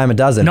age, a dime a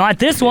dozen. Not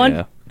this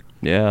one.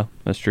 Yeah,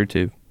 that's true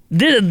too.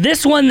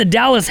 This one that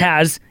Dallas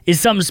has is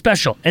something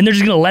special, and they're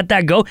just going to let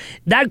that go.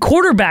 That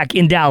quarterback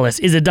in Dallas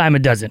is a dime a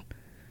dozen.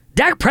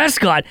 Dak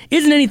Prescott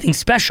isn't anything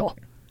special.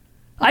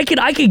 I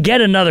could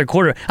get another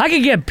quarter. I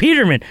could get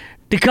Peterman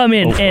to come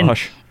in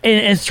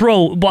and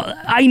throw. But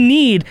I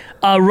need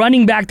a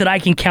running back that I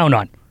can count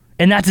on,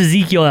 and that's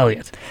Ezekiel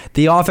Elliott.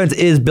 The offense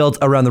is built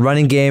around the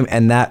running game,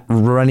 and that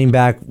running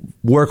back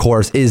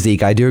workhorse is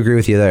Zeke. I do agree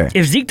with you there.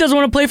 If Zeke doesn't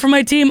want to play for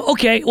my team,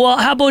 okay, well,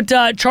 how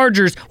about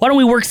Chargers? Why don't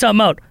we work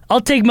something out? I'll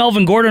take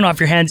Melvin Gordon off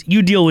your hands.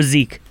 You deal with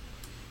Zeke.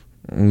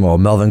 Well,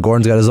 Melvin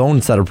Gordon's got his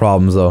own set of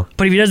problems, though.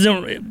 But if he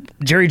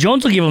doesn't, Jerry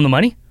Jones will give him the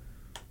money.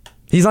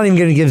 He's not even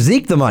going to give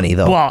Zeke the money,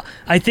 though. Well,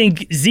 I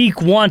think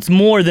Zeke wants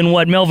more than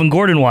what Melvin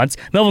Gordon wants.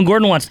 Melvin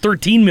Gordon wants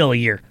 $13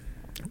 million a year.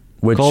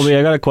 Colby,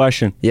 I got a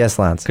question. Yes,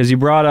 Lance. Because you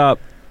brought up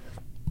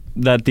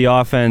that the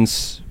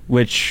offense,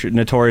 which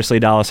notoriously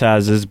Dallas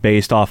has, is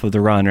based off of the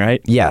run, right?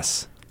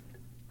 Yes.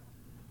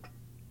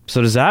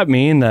 So does that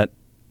mean that,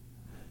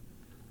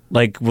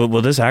 like,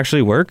 will this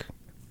actually work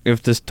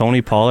if this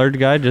Tony Pollard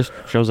guy just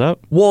shows up?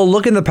 Well,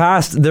 look in the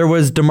past. There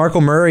was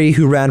DeMarco Murray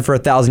who ran for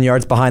 1,000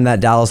 yards behind that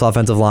Dallas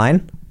offensive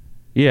line.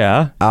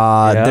 Yeah.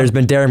 There's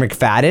been Darren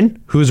McFadden,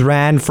 who's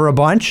ran for a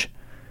bunch.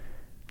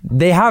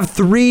 They have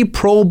 3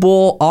 Pro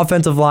Bowl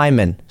offensive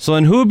linemen. So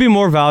then who would be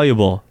more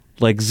valuable,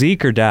 like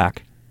Zeke or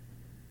Dak?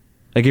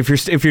 Like if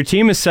your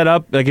team is set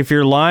up, like if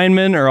your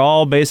linemen are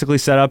all basically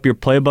set up, your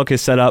playbook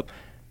is set up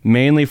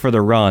mainly for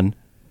the run,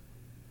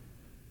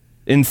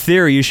 in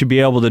theory you should be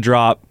able to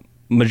drop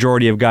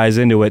majority of guys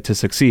into it to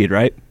succeed,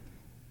 right?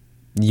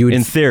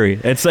 In theory.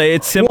 It's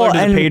similar to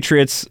the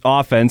Patriots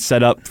offense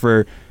set up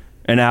for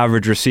an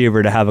average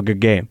receiver to have a good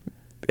game.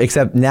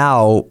 Except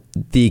now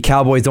the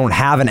Cowboys don't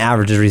have an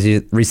average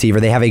receiver.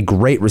 They have a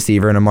great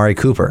receiver in Amari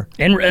Cooper.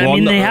 And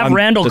they have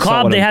Randall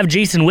Cobb. They have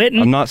Jason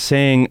Witten. I'm not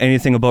saying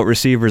anything about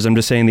receivers. I'm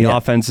just saying the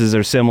offenses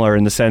are similar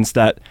in the sense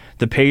that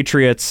the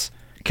Patriots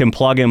can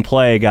plug and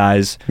play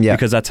guys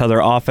because that's how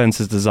their offense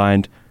is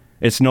designed.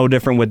 It's no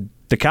different with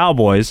the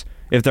Cowboys.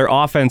 If their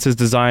offense is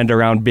designed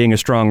around being a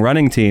strong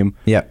running team,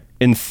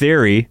 in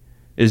theory,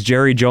 is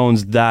Jerry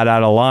Jones that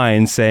out of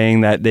line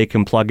saying that they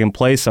can plug and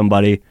play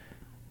somebody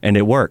and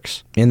it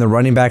works? In the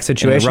running back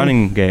situation? In the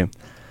running game.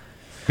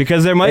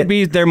 Because there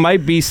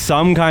might be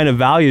some kind of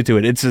value to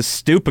it. It's a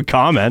stupid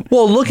comment.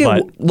 Well, look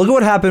at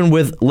what happened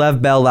with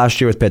Lev Bell last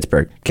year with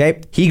Pittsburgh.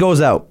 Okay? He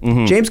goes out.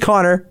 Mm-hmm. James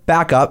Conner,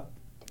 backup,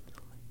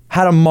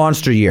 had a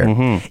monster year.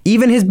 Mm-hmm.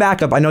 Even his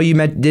backup, I know you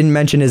didn't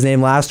mention his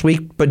name last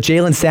week, but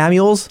Jalen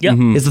Samuels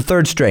is the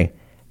third string.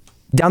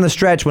 Down the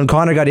stretch, when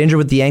Connor got injured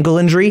with the ankle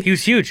injury, he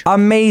was huge.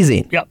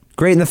 Amazing. Yep.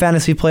 Great in the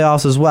fantasy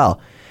playoffs as well.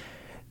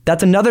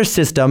 That's another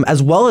system,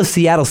 as well as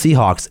Seattle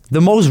Seahawks, the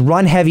most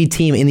run-heavy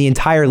team in the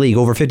entire league.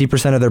 Over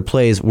 50% of their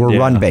plays were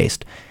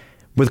run-based.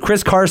 With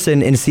Chris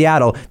Carson in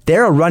Seattle,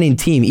 they're a running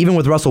team, even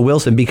with Russell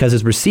Wilson, because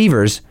his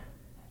receivers,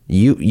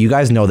 you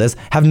guys know this,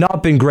 have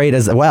not been great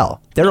as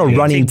well. They're a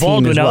running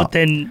team as well. Out,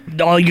 then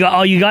all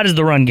you got is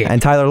the run game.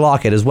 And Tyler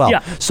Lockett as well.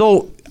 Yeah.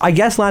 So I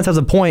guess Lance has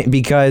a point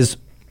because...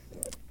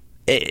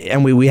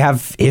 And we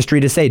have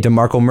history to say,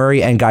 DeMarco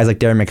Murray and guys like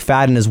Darren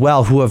McFadden as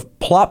well, who have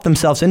plopped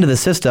themselves into the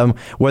system,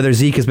 whether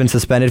Zeke has been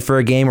suspended for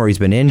a game or he's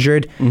been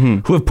injured,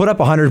 who have put up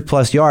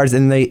 100-plus yards,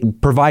 and they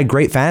provide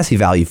great fantasy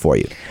value for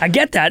you. I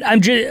get that.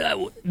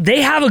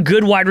 They have a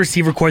good wide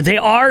receiver core. They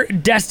are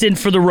destined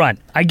for the run.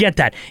 I get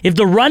that. If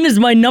the run is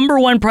my number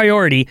one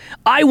priority,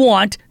 I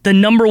want the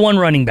number one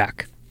running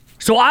back.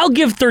 So I'll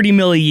give $30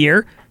 million a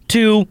year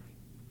to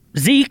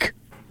Zeke.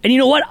 And you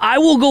know what? I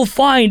will go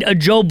find a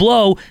Joe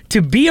Blow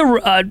to be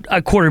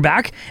a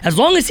quarterback. As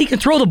long as he can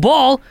throw the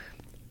ball,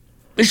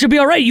 it should be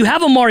all right. You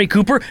have Amari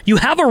Cooper. You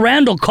have a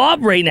Randall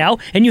Cobb right now.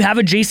 And you have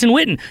a Jason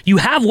Witten. You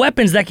have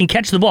weapons that can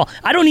catch the ball.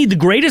 I don't need the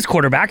greatest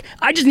quarterback.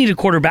 I just need a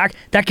quarterback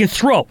that can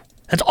throw.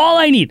 That's all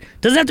I need.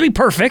 Doesn't have to be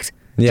perfect.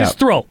 Just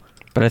throw.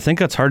 But I think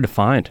that's hard to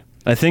find.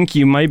 I think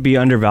you might be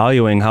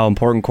undervaluing how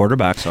important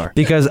quarterbacks are.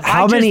 Because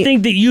I just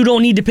think that you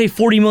don't need to pay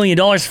 $40 million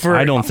for...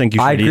 I don't think you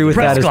should. I agree with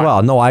that as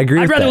well. No, I agree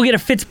with that. I'd rather go get a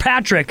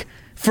Fitzpatrick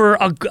for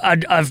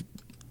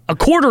a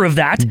quarter of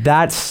that.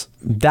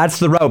 That's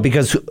the route,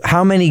 because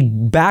how many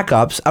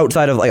backups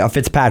outside of like a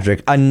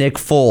Fitzpatrick, a Nick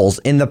Foles,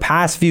 in the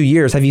past few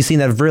years have you seen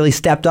that have really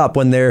stepped up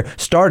when their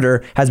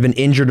starter has been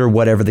injured or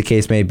whatever the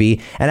case may be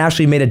and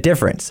actually made a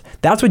difference?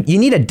 That's what you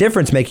need, a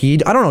difference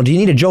maker. I don't know. Do you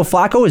need a Joe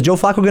Flacco? Is Joe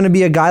Flacco going to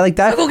be a guy like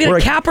that? I'll go get a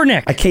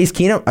Kaepernick. A Case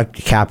Keenum? A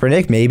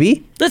Kaepernick,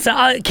 maybe? Listen,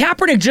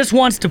 Kaepernick just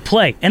wants to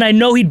play, and I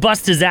know he'd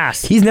bust his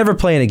ass. He's never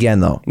playing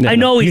again, though. I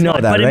know he's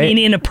not, that, but right? I mean,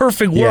 in a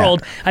perfect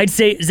world, I'd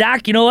say,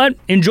 Zach, you know what?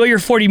 Enjoy your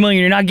 $40 million.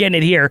 You're not getting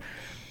it here.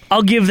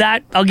 I'll give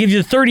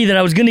you the 30 that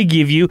I was going to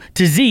give you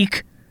to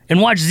Zeke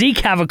and watch Zeke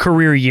have a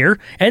career year.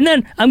 And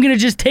then I'm going to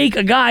just take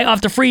a guy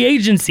off the free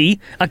agency,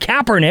 a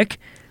Kaepernick,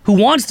 who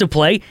wants to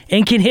play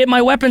and can hit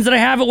my weapons that I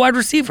have at wide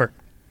receiver.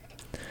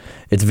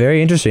 It's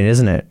very interesting,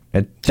 isn't it?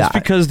 Just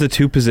because the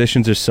two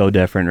positions are so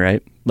different,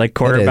 right? Like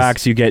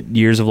quarterbacks, you get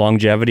years of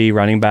longevity.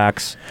 Running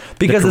backs,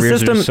 because the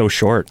careers are just so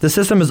short. The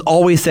system has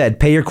always said,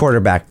 pay your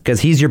quarterback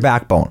because he's your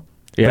backbone.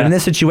 Yeah. But in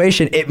this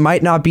situation, it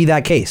might not be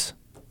that case.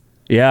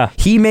 Yeah.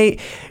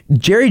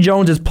 Jerry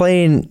Jones is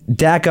playing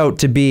Dak out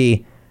to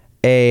be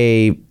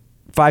a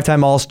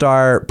 5-time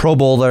All-Star, Pro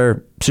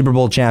Bowler, Super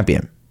Bowl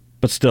champion.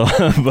 But still,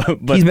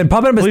 but He's been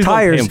pumping up his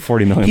tires. Don't pay him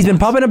 $40 million. He's been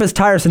pumping up his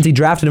tires since he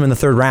drafted him in the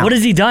 3rd round. What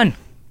has he done?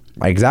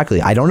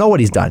 Exactly. I don't know what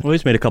he's done. Well,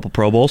 he's made a couple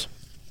Pro Bowls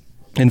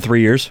in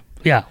 3 years.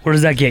 Yeah, where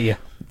does that get you?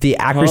 The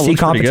accuracy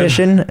looks pretty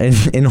competition,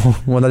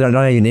 well, they're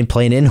not even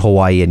playing in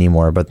Hawaii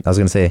anymore, but I was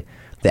going to say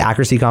the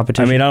accuracy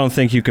competition. I mean, I don't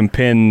think you can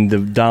pin the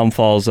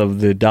downfalls of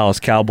the Dallas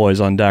Cowboys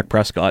on Dak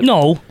Prescott.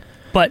 No,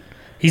 but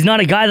he's not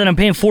a guy that I'm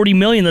paying $40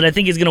 million that I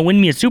think is going to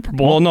win me a Super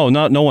Bowl. Well,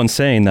 no one's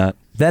saying that.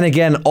 Then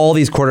again, all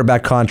these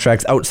quarterback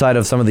contracts outside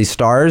of some of these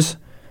stars,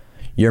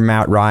 your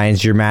Matt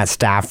Ryans, your Matt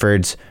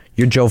Staffords,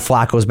 your Joe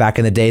Flacco's back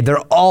in the day,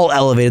 they're all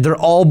elevated. They're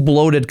all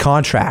bloated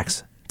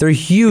contracts. They're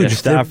huge. Yeah,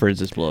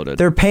 Stafford's is bloated.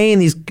 They're paying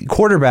these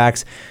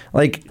quarterbacks.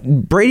 Like,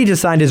 Brady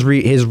just signed his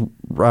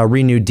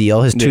renewed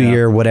deal, his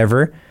 2-year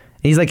whatever. And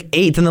he's like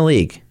 8th in the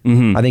league.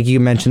 Mm-hmm. I think you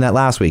mentioned that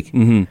last week.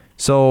 Mm-hmm.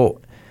 So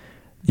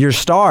your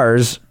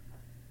stars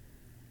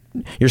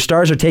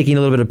are taking a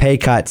little bit of pay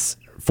cuts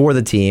for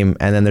the team,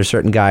 and then there's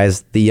certain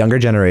guys, the younger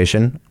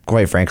generation,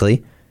 quite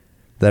frankly,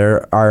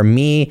 that are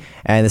me,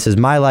 and this is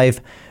my life.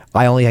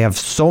 I only have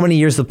so many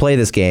years to play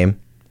this game.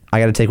 I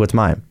got to take what's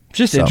mine.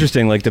 Just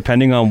interesting, like,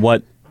 depending on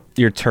what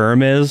your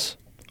term is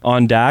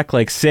on Dak,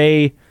 like,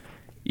 say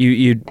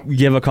you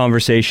give a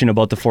conversation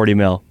about the $40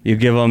 million. You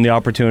give them the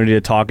opportunity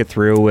to talk it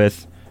through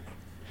with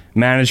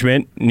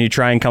management, and you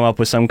try and come up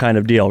with some kind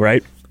of deal,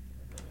 right?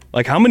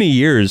 Like, how many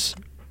years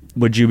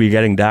would you be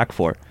getting Dak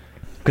for?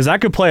 Because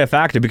that could play a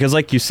factor, because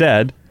like you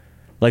said,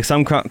 like,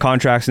 some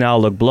contracts now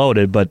look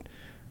bloated, but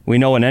we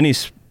know in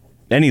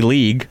any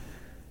league,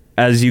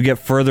 as you get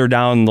further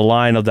down the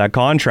line of that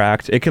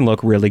contract, it can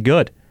look really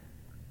good.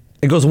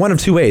 It goes one of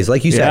two ways,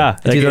 like you said.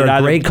 It's like either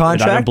a great It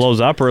contract. either blows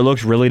up or it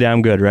looks really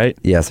damn good, right?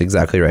 Yes,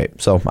 exactly right.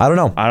 So, I don't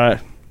know.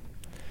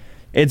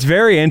 It's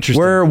very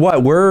interesting.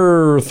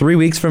 We're 3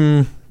 weeks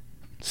from...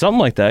 Something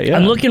like that, yeah.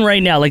 I'm looking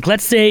right now. Like,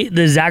 let's say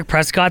the Dak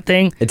Prescott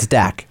thing. It's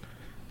Dak.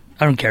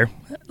 I don't care.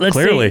 Let's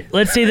Clearly.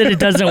 Let's say that it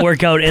doesn't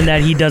work out and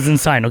that he doesn't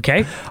sign,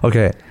 okay?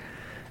 Okay.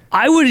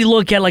 I would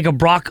look at like a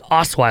Brock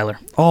Osweiler.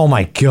 Oh,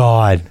 my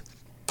God.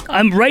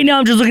 Right now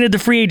I'm just looking at the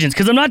free agents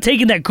because I'm not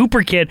taking that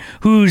Cooper kid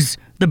who's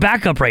the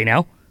backup right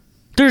now.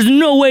 There's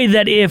no way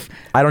that if...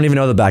 I don't even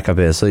know who the backup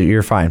is, so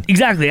you're fine.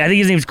 Exactly. I think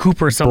his name's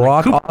Cooper or something.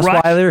 Brock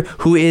Osweiler,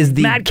 who is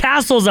the... Matt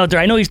Castle's out there.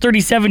 I know he's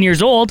 37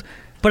 years old,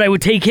 but I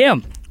would take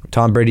him.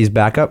 Tom Brady's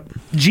backup.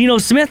 Geno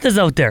Smith is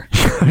out there.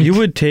 You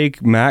would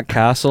take Matt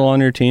Castle on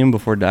your team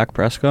before Dak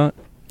Prescott?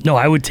 No,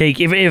 I would take...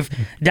 If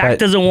Dak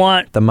doesn't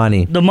want... The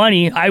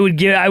money. I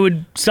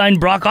would sign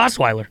Brock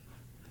Osweiler.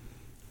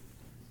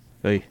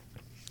 Hey.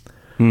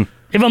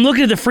 If I'm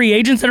looking at the free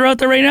agents that are out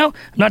there right now,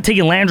 I'm not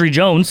taking Landry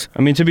Jones.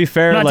 I mean, to be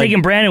fair, I'm not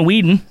taking Brandon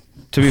Whedon.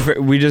 To be fair,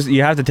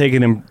 you have to take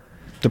it in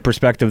the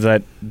perspective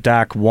that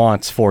Dak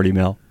wants $40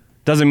 million.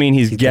 Doesn't mean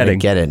he's getting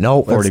get it.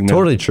 No, that's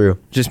totally true.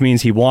 Just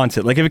means he wants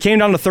it. Like, if it came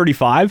down to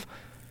 35,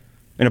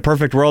 in a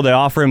perfect world, they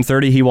offer him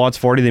 30, he wants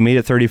 40, they meet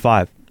at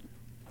 35.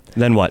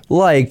 Then what?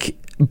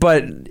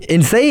 But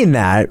in saying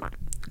that,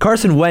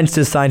 Carson Wentz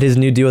just signed his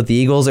new deal with the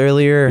Eagles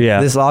earlier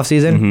this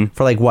offseason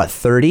for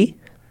 30?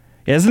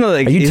 Isn't it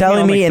like, are you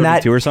telling me in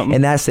that or something?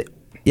 In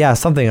that,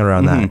 something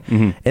around that.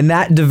 Mm-hmm. In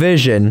that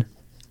division,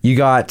 you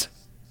got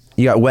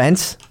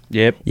Wentz.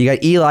 Yep. You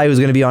got Eli, who's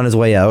going to be on his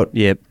way out.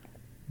 Yep.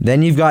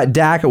 Then you've got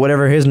Dak at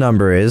whatever his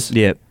number is.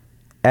 Yep.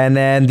 And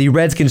then the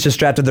Redskins just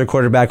drafted their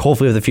quarterback,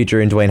 hopefully with the future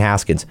in Dwayne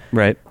Haskins.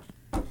 Right.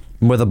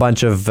 With a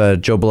bunch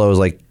of Joe Blows,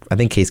 like I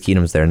think Case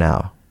Keenum's there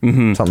now.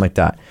 Mm-hmm. Something like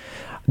that.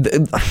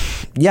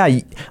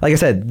 Like I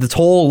said, this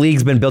whole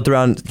league's been built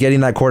around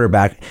getting that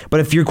quarterback. But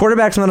if your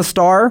quarterback's not a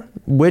star,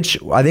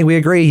 which I think we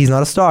agree he's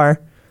not a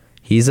star,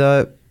 he's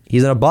an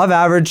above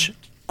average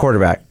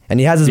quarterback. And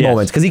he has his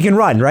moments because he can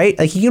run, right?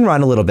 Like he can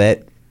run a little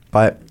bit,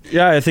 but...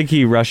 Yeah, I think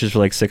he rushes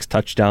for 6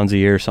 touchdowns a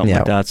year or something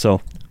like that.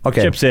 So,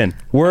 chips in.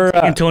 We're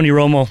taking Tony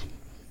Romo.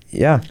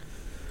 Yeah.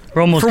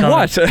 Romo's coming.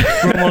 What?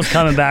 Romo's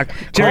coming back.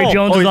 Jerry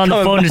Jones is on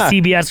the phone to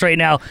CBS right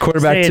now.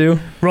 Quarterback saying, 2.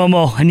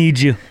 Romo, I need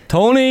you.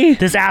 Tony?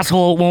 This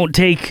asshole won't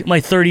take my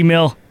 $30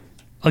 million.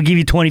 I'll give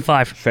you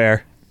 25.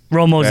 Fair.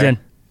 Romo's Fair. in.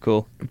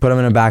 Cool. Put him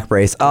in a back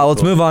brace.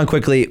 Let's move on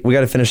quickly. We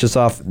got to finish this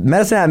off.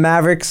 Medicine Hat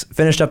Mavericks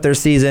finished up their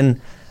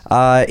season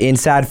in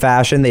sad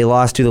fashion. They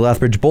lost to the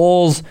Lethbridge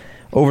Bulls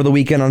over the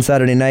weekend on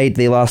Saturday night.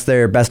 They lost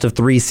their best of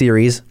 3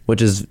 series,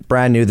 which is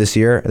brand new this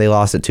year. They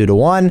lost it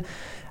 2-1.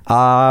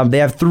 They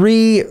have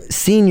 3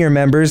 senior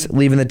members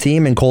leaving the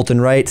team in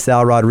Colton Wright,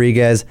 Sal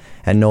Rodriguez,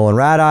 and Nolan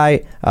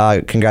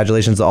Radai.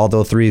 Congratulations to all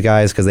those 3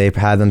 guys because they've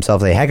had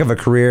themselves a heck of a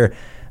career.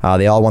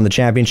 They all won the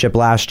championship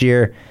last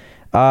year.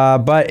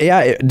 But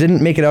yeah, it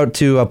didn't make it out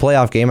to a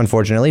playoff game,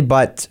 unfortunately,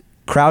 but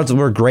crowds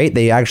were great.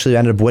 They actually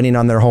ended up winning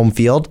on their home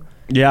field.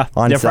 Yeah.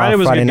 Friday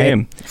was a good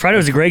game. Friday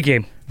was a great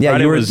game. Yeah,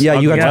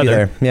 you got to be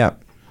there. Yeah.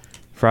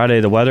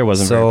 Friday, the weather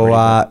wasn't so,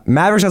 very pretty.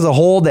 Mavericks as a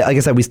whole, like I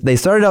said, they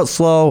started out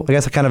slow. I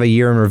guess kind of a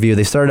year in review.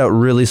 They started out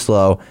really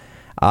slow.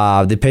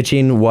 The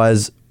pitching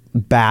was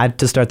bad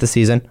to start the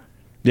season,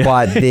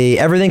 but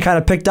everything kind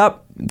of picked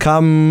up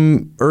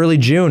come early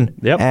June.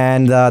 Yep.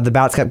 And the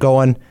bats kept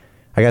going.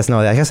 I guess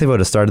they would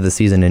have started the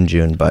season in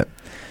June, but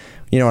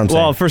you know what I'm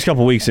saying. Well, first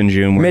couple weeks in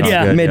June were Mid,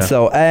 not good, mid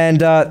so. And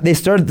they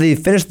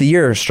finished the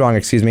year strong,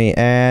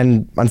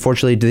 and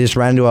unfortunately they just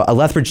ran into a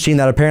Lethbridge team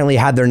that apparently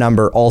had their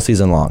number all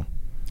season long.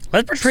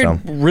 Lethbridge played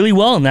really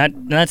well in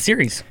that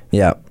series.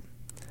 Yeah.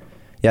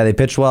 Yeah, they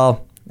pitched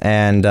well,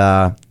 and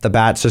the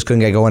bats just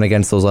couldn't get going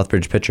against those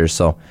Lethbridge pitchers.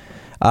 So,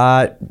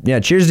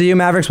 cheers to you,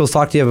 Mavericks. We'll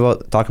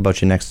talk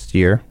about you next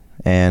year,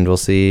 and we'll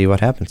see what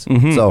happens.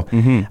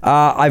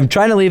 I'm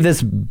trying to leave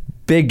this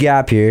big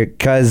gap here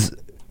because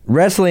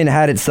wrestling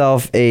had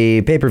itself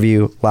a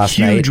pay-per-view last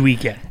night. Huge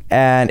weekend.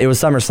 And it was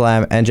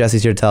SummerSlam, and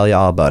Jesse's here to tell you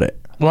all about it.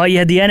 Well, you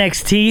had the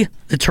NXT,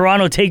 the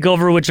Toronto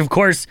TakeOver, which of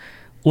course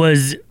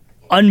was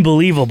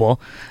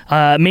unbelievable.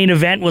 Main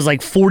event was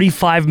like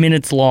 45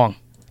 minutes long.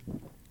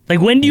 Like,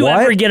 when do you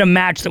ever get a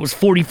match that was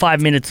 45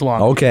 minutes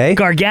long? Okay.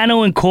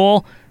 Gargano and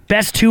Cole,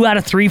 best 2 out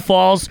of 3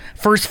 falls.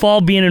 First fall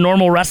being a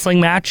normal wrestling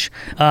match.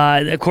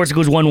 Of course, it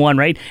goes 1-1,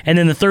 right? And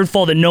then the third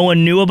fall that no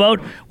one knew about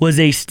was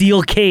a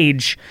steel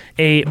cage,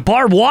 a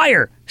barbed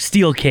wire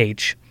steel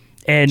cage.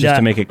 And just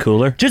to make it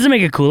cooler? Just to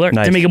make it cooler.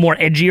 Nice. To make it more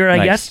edgier,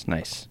 I guess.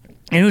 Nice.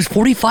 And it was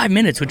 45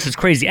 minutes, which was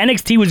crazy.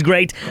 NXT was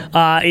great.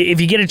 If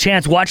you get a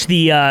chance, watch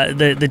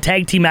the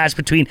tag team match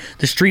between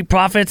the Street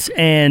Profits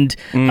and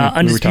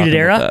Undisputed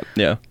Era.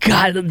 Yeah.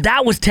 God,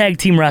 that was tag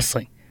team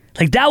wrestling.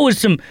 Like, that was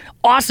some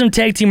awesome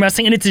tag team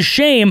wrestling, and it's a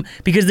shame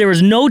because there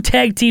was no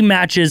tag team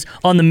matches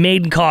on the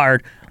main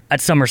card at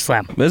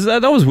SummerSlam.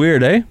 That was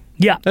weird, eh?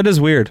 Yeah. That is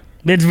weird.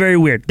 It's very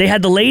weird. They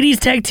had the ladies'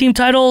 tag team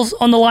titles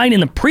on the line in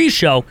the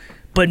pre-show,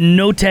 but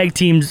no tag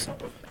teams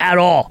at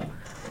all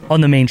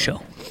on the main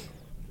show.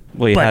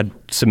 Well, you had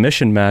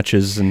submission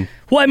matches and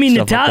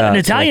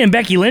Natalya and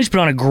Becky Lynch put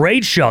on a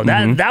great show.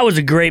 That was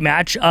a great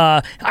match.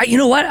 You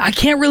know what? I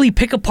can't really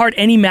pick apart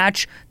any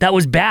match that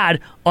was bad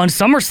on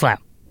SummerSlam,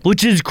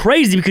 which is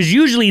crazy because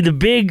usually the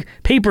big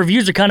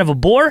pay-per-views are kind of a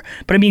bore.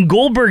 But I mean,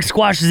 Goldberg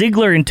squashed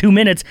Ziggler in 2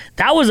 minutes.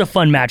 That was a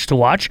fun match to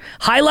watch.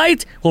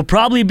 Highlight will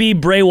probably be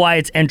Bray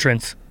Wyatt's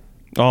entrance.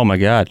 Oh my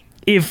God!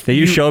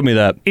 You showed me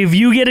that. If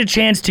you get a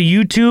chance to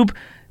YouTube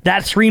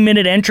that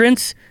 3-minute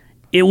entrance,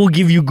 it will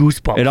give you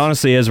goosebumps. It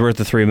honestly is worth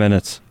the 3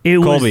 minutes.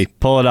 Colby,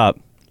 pull it up.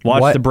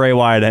 Watch the Bray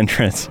Wyatt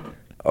entrance.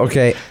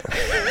 Okay. What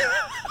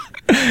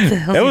the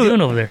hell's he doing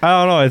over there? I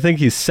don't know. I think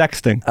he's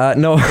sexting.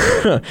 No.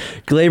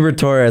 Gleyber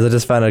Torres, I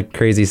just found a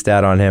crazy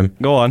stat on him.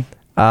 Go on.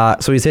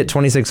 So he's hit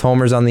 26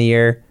 homers on the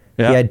year.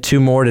 Yeah. He had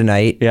 2 more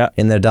tonight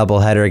in the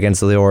doubleheader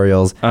against the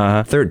Orioles.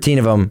 13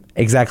 of them,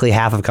 exactly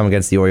half have come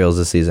against the Orioles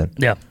this season.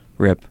 Yeah.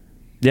 Rip.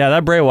 Yeah,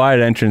 that Bray Wyatt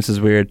entrance is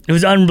weird. It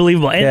was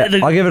unbelievable.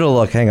 And I'll give it a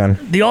look. Hang on.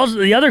 The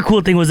other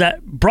cool thing was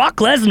that Brock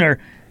Lesnar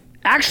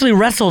actually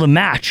wrestled a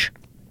match.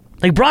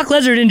 Like, Brock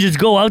Lesnar didn't just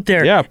go out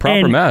there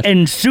match.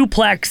 and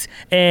suplex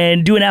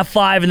and do an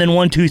F5 and then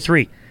 1, 2,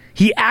 3.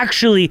 He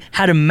actually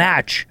had a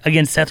match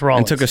against Seth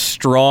Rollins. And took a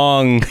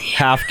strong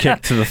half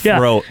kick to the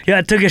throat.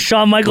 Yeah, took a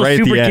Shawn Michaels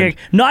super kick.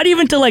 Not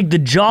even to like the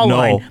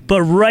jawline,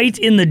 but right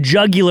in the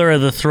jugular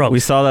of the throat.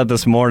 We saw that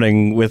this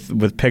morning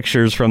with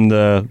pictures from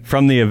the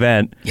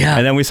event. Yeah.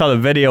 And then we saw the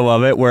video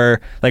of it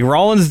where like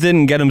Rollins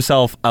didn't get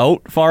himself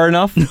out far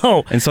enough.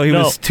 No. And so he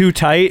was too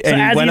tight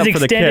and he went up for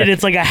the kick.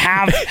 It's like a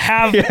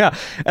half. Yeah.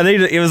 And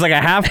then it was like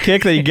a half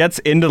kick that he gets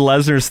into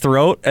Lesnar's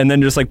throat and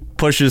then just like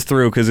pushes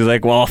through because he's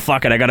like, well,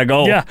 fuck it, I gotta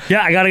go.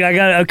 Yeah, I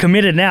got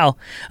committed now.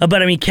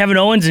 But I mean, Kevin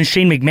Owens and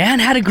Shane McMahon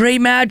had a great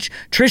match.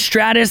 Trish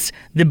Stratus,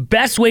 the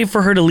best way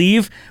for her to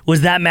leave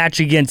was that match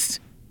against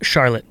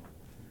Charlotte.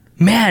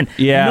 Man,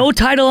 no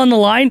title on the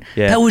line.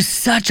 Yeah. That was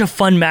such a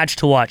fun match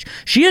to watch.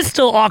 She is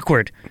still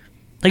awkward.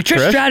 Like,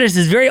 Trish Stratus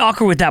is very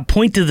awkward with that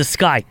point to the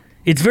sky.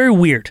 It's very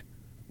weird.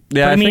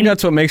 Yeah, I think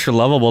that's what makes her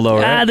lovable, though,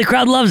 right? The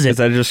crowd loves it. Is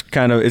that just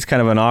it's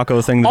kind of an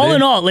awkward thing to do? All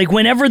in all, like,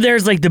 whenever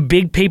there's like the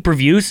big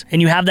pay-per-views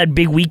and you have that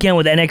big weekend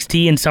with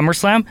NXT and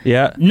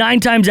SummerSlam, 9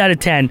 times out of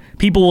 10,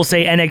 people will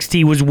say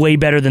NXT was way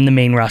better than the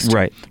main roster.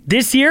 Right.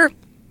 This year,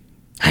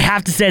 I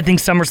have to say I think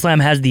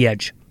SummerSlam has the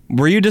edge.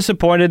 Were you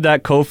disappointed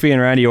that Kofi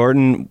and Randy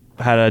Orton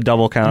had a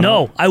double count?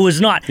 No, I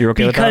was not. You're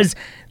okay with that? Because,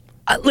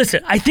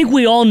 listen, I think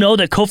we all know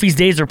that Kofi's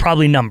days are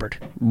probably numbered.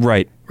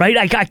 Right. Right?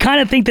 I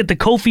kind of think that the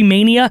Kofi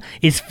mania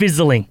is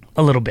fizzling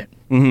a little bit.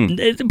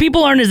 Mm-hmm.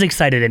 People aren't as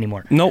excited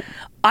anymore. Nope.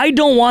 I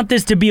don't want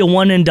this to be a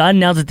one and done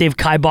now that they've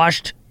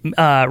kiboshed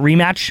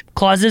rematch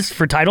clauses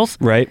for titles.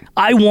 Right.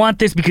 I want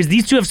this because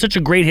these two have such a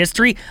great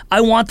history.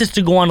 I want this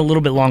to go on a little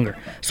bit longer.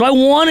 So I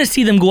want to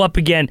see them go up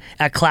again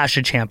at Clash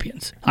of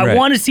Champions. I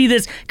want to see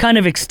this kind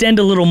of extend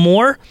a little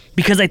more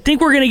because I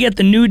think we're going to get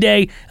the New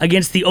Day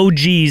against the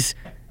OGs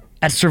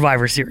at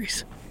Survivor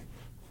Series.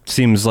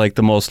 Seems like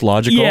the most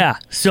logical. Yeah,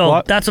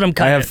 so that's what I'm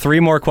kind of... I have 3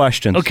 more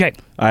questions. Okay.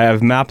 I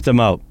have mapped them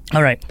out.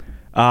 All right.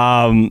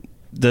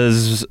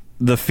 Does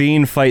the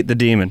Fiend fight the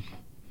Demon?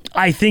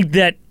 I think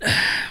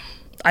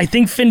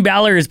Finn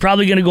Balor is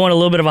probably going to go on a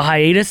little bit of a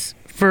hiatus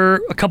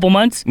for a couple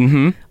months.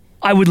 Mm-hmm.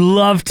 I would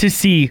love to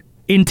see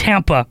in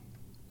Tampa,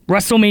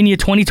 WrestleMania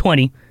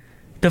 2020,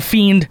 the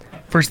Fiend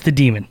versus the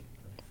Demon.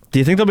 Do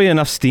you think there'll be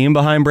enough steam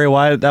behind Bray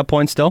Wyatt at that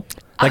point still?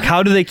 Like,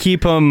 how do they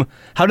keep him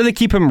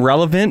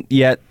relevant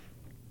yet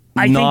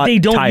I not think they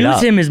don't tied use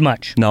up. him as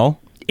much. No?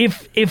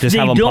 If Just they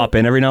have him don't, pop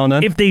in every now and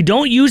then? If they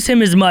don't use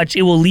him as much,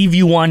 it will leave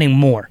you wanting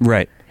more.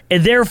 Right.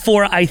 And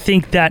therefore, I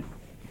think that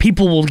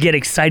people will get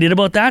excited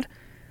about that.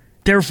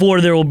 Therefore,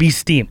 there will be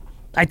steam.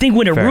 I think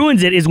when it Fair.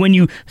 ruins it is when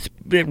you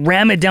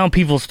ram it down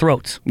people's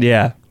throats.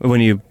 Yeah,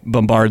 when you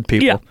bombard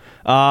people. Yeah.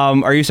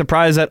 Are you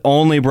surprised that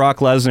only Brock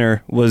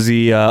Lesnar was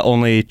the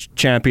only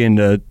champion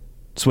to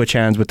switch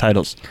hands with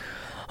titles?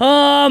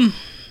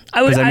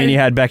 Because, you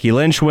had Becky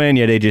Lynch win,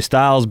 you had AJ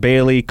Styles,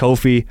 Bayley,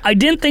 Kofi. I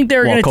didn't think they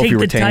were going to Kofi take the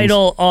retains.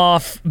 title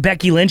off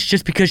Becky Lynch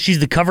just because she's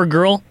the cover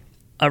girl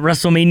at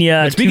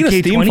WrestleMania Speaking 2K20.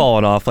 of steam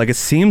falling off, it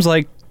seems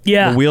like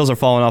the wheels are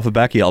falling off of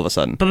Becky all of a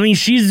sudden. But I mean,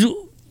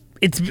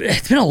 it's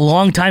been a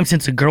long time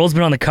since a girl's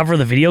been on the cover of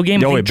the video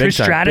game. I think big Trish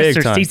time, Stratus big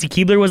or time. Stacey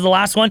Keibler was the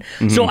last one.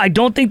 So I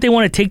don't think they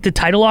want to take the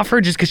title off her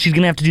just because she's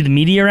going to have to do the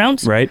media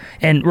rounds. Right.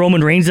 And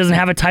Roman Reigns doesn't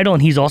have a title,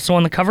 and he's also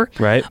on the cover.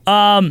 Right.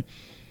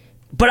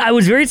 But I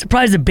was very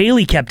surprised that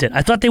Bayley kept it.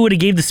 I thought they would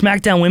have gave the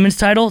SmackDown Women's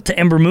title to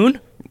Ember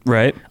Moon.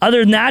 Right.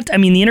 Other than that, I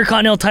mean, the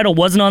Intercontinental title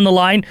wasn't on the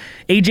line.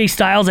 AJ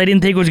Styles, I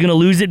didn't think was going to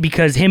lose it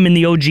because him and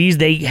the OGs,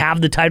 they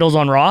have the titles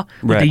on Raw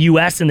with the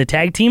US and the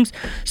tag teams.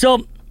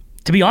 So,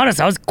 to be honest,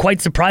 I was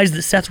quite surprised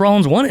that Seth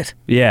Rollins won it.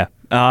 Yeah.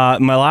 My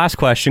last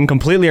question,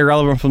 completely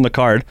irrelevant from the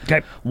card.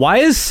 Okay. Why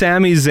is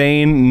Sami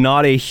Zayn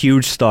not a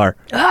huge star?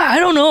 I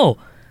don't know.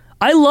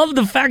 I love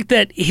the fact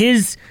that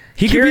his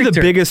He could be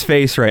the biggest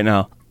face right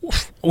now.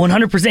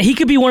 100%. He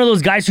could be one of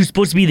those guys who's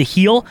supposed to be the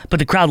heel, but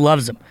the crowd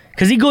loves him.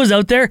 Because he goes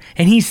out there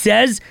and he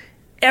says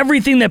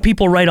everything that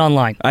people write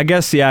online. I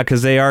guess, yeah,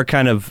 because they're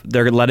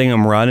letting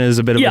him run as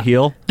a bit of a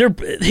heel.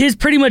 His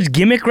pretty much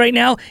gimmick right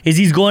now is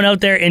he's going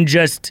out there and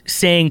just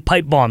saying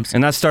pipe bombs.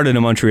 And that started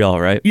in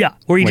Montreal, right? Yeah,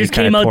 where he When just he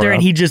came kinda out tore there and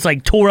up. he just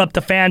tore up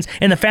the fans.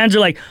 And the fans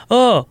are like,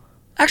 oh,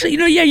 actually,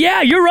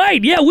 yeah, you're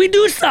right. Yeah, we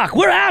do suck.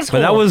 We're assholes.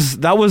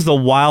 But that was the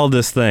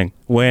wildest thing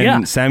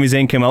when Sami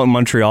Zayn came out in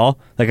Montreal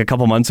a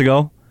couple months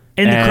ago.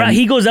 And the crowd,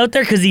 he goes out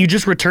there because he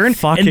just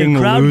returned, and the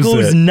crowd lose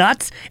goes it.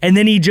 nuts, and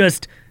then he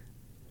just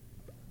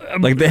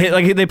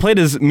they played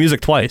his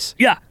music twice.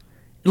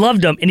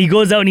 loved him, and he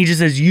goes out and he just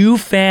says, "You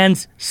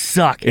fans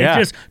suck," and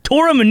just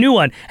tore him a new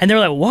one, and they're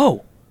like,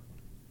 "Whoa."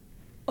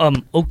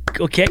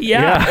 Okay,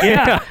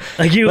 yeah.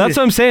 Like that's what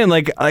I'm saying.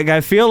 Like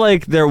I feel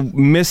like they're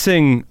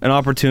missing an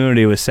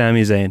opportunity with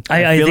Sami Zayn.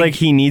 I feel like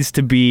he needs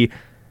to be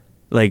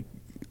like.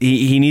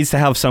 He needs to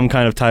have some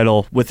kind of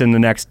title within the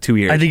next 2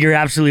 years. I think you're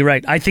absolutely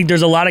right. I think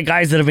there's a lot of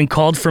guys that have been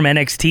called from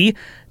NXT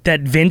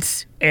that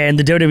Vince and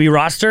the WWE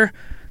roster,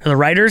 or the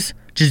writers,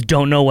 just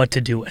don't know what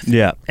to do with.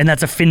 Yeah. And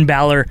that's a Finn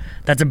Balor,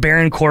 that's a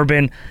Baron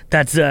Corbin,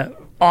 that's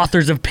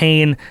Authors of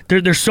Pain.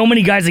 There's so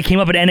many guys that came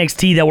up at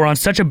NXT that were on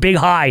such a big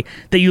high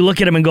that you look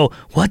at them and go,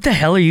 what the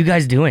hell are you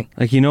guys doing?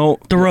 Like, The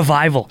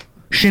Revival.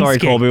 Shinsuke. Sorry,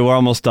 Colby, we're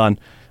almost done.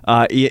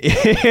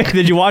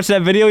 Did you watch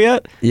that video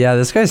yet? Yeah,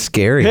 this guy's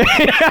scary.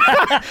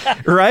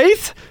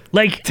 Right?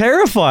 Like,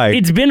 terrifying.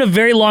 It's been a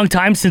very long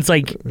time since,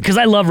 because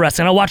I love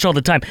wrestling. I watch all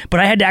the time. But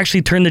I had to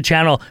actually turn the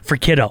channel for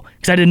Kiddo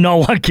because I did not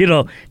want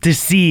Kiddo to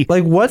see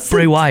Bray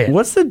Wyatt.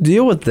 What's the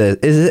deal with this?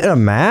 Is it a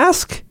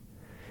mask?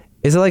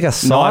 Is it like a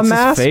saw it's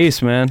mask? His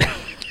face, man.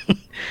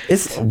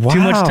 It's wow. Too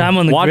much time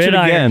on the Watch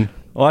gridiron. it again.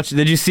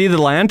 Did you see the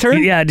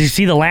lantern? Yeah, did you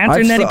see the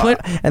lantern that he put?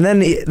 And then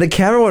the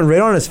camera went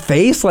right on his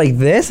face like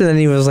this, and then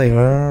he was like,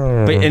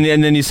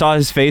 And then you saw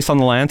his face on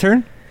the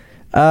lantern?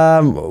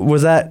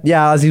 was that,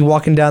 as he's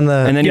walking down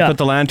the... And then you put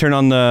the lantern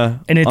on the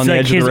And it's on the like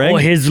edge of the ring?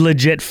 his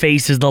legit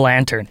face is the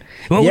lantern.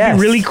 What would be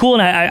really cool,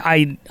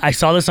 and I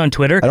saw this on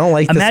Twitter. I don't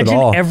like this at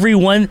all. Imagine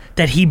everyone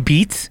that he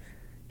beats,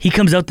 he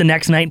comes out the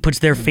next night and puts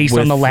their face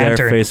With on the lantern.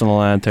 their face on the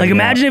lantern. Like,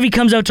 imagine if he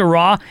comes out to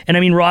Raw, and I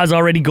mean, Raw is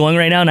already going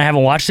right now, and I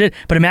haven't watched it,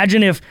 but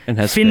imagine if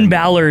Finn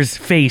Balor's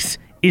face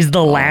is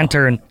the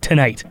lantern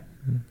tonight.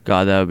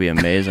 God, that would be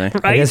amazing.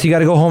 Right? I guess you got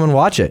to go home and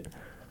watch it.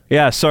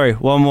 Yeah, sorry,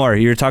 one more.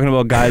 You were talking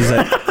about guys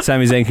that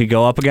Sami Zayn could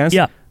go up against?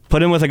 Yeah.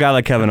 Put him with a guy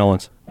like Kevin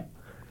Owens.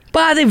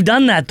 But they've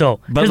done that,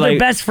 though, because they're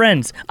best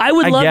friends. I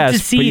would love to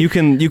see... But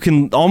you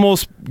can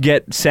almost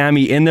get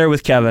Sami in there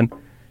with Kevin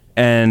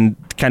and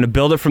kind of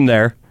build it from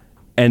there.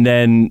 And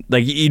then,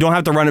 you don't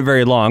have to run it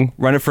very long.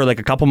 Run it for, a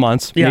couple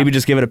months. Yeah. Maybe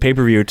just give it a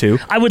pay-per-view or two.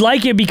 I would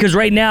like it because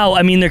right now,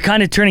 I mean, they're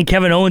kind of turning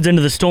Kevin Owens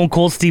into the Stone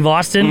Cold Steve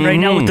Austin right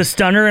now with the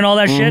stunner and all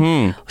that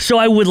shit. So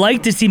I would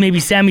like to see maybe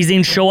Sami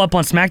Zayn show up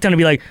on SmackDown and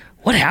be like,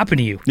 what happened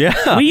to you?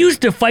 Yeah. We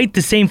used to fight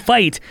the same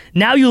fight.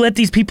 Now you let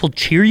these people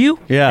cheer you?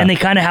 Yeah. And they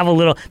kind of have a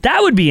little...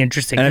 That would be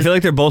interesting. And I feel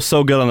like they're both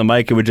so good on the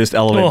mic, it would just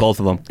elevate both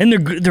of them. And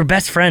they're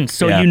best friends,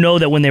 so Yeah. you know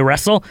that when they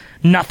wrestle,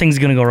 nothing's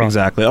going to go wrong.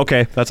 Exactly.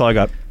 Okay, that's all I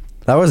got.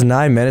 That was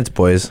 9 minutes,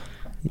 boys.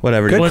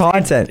 Whatever. Good dude.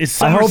 content.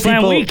 It's I hope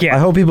SummerSlam weekend. I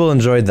hope people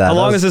enjoyed that. How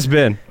long has this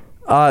been?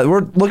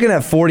 We're looking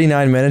at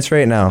 49 minutes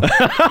right now.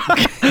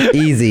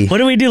 Easy. What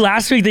did we do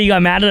last week that you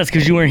got mad at us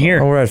because you weren't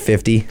here? Oh, we're at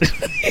 50.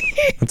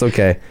 That's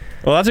okay.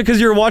 Well, that's because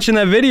you were watching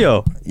that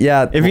video.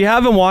 Yeah. If you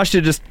haven't watched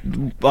it, just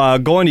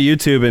go into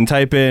YouTube and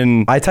type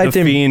in I typed the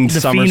in Fiend the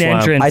Fiend SummerSlam.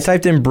 entrance. I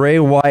typed in Bray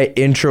Wyatt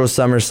intro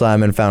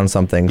SummerSlam and found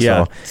something.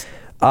 Yeah. So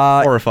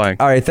Horrifying.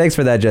 All right, thanks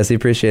for that, Jesse.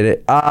 Appreciate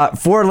it.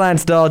 For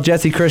Lance Dahl,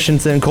 Jesse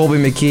Christensen, Colby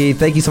McKee,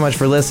 thank you so much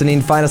for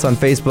listening. Find us on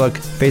Facebook,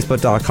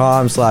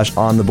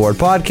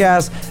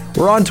 facebook.com/ontheboardpodcast.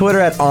 We're on Twitter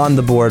at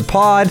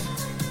ontheboardpod.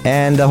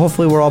 And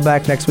hopefully we're all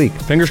back next week.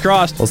 Fingers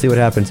crossed. We'll see what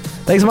happens.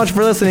 Thanks so much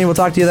for listening. We'll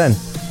talk to you then.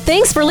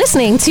 Thanks for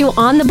listening to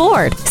On the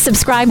Board.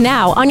 Subscribe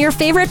now on your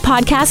favorite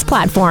podcast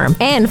platform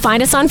and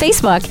find us on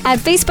Facebook at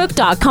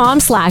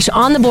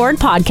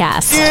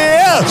facebook.com/ontheboardpodcast.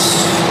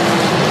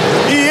 Yes!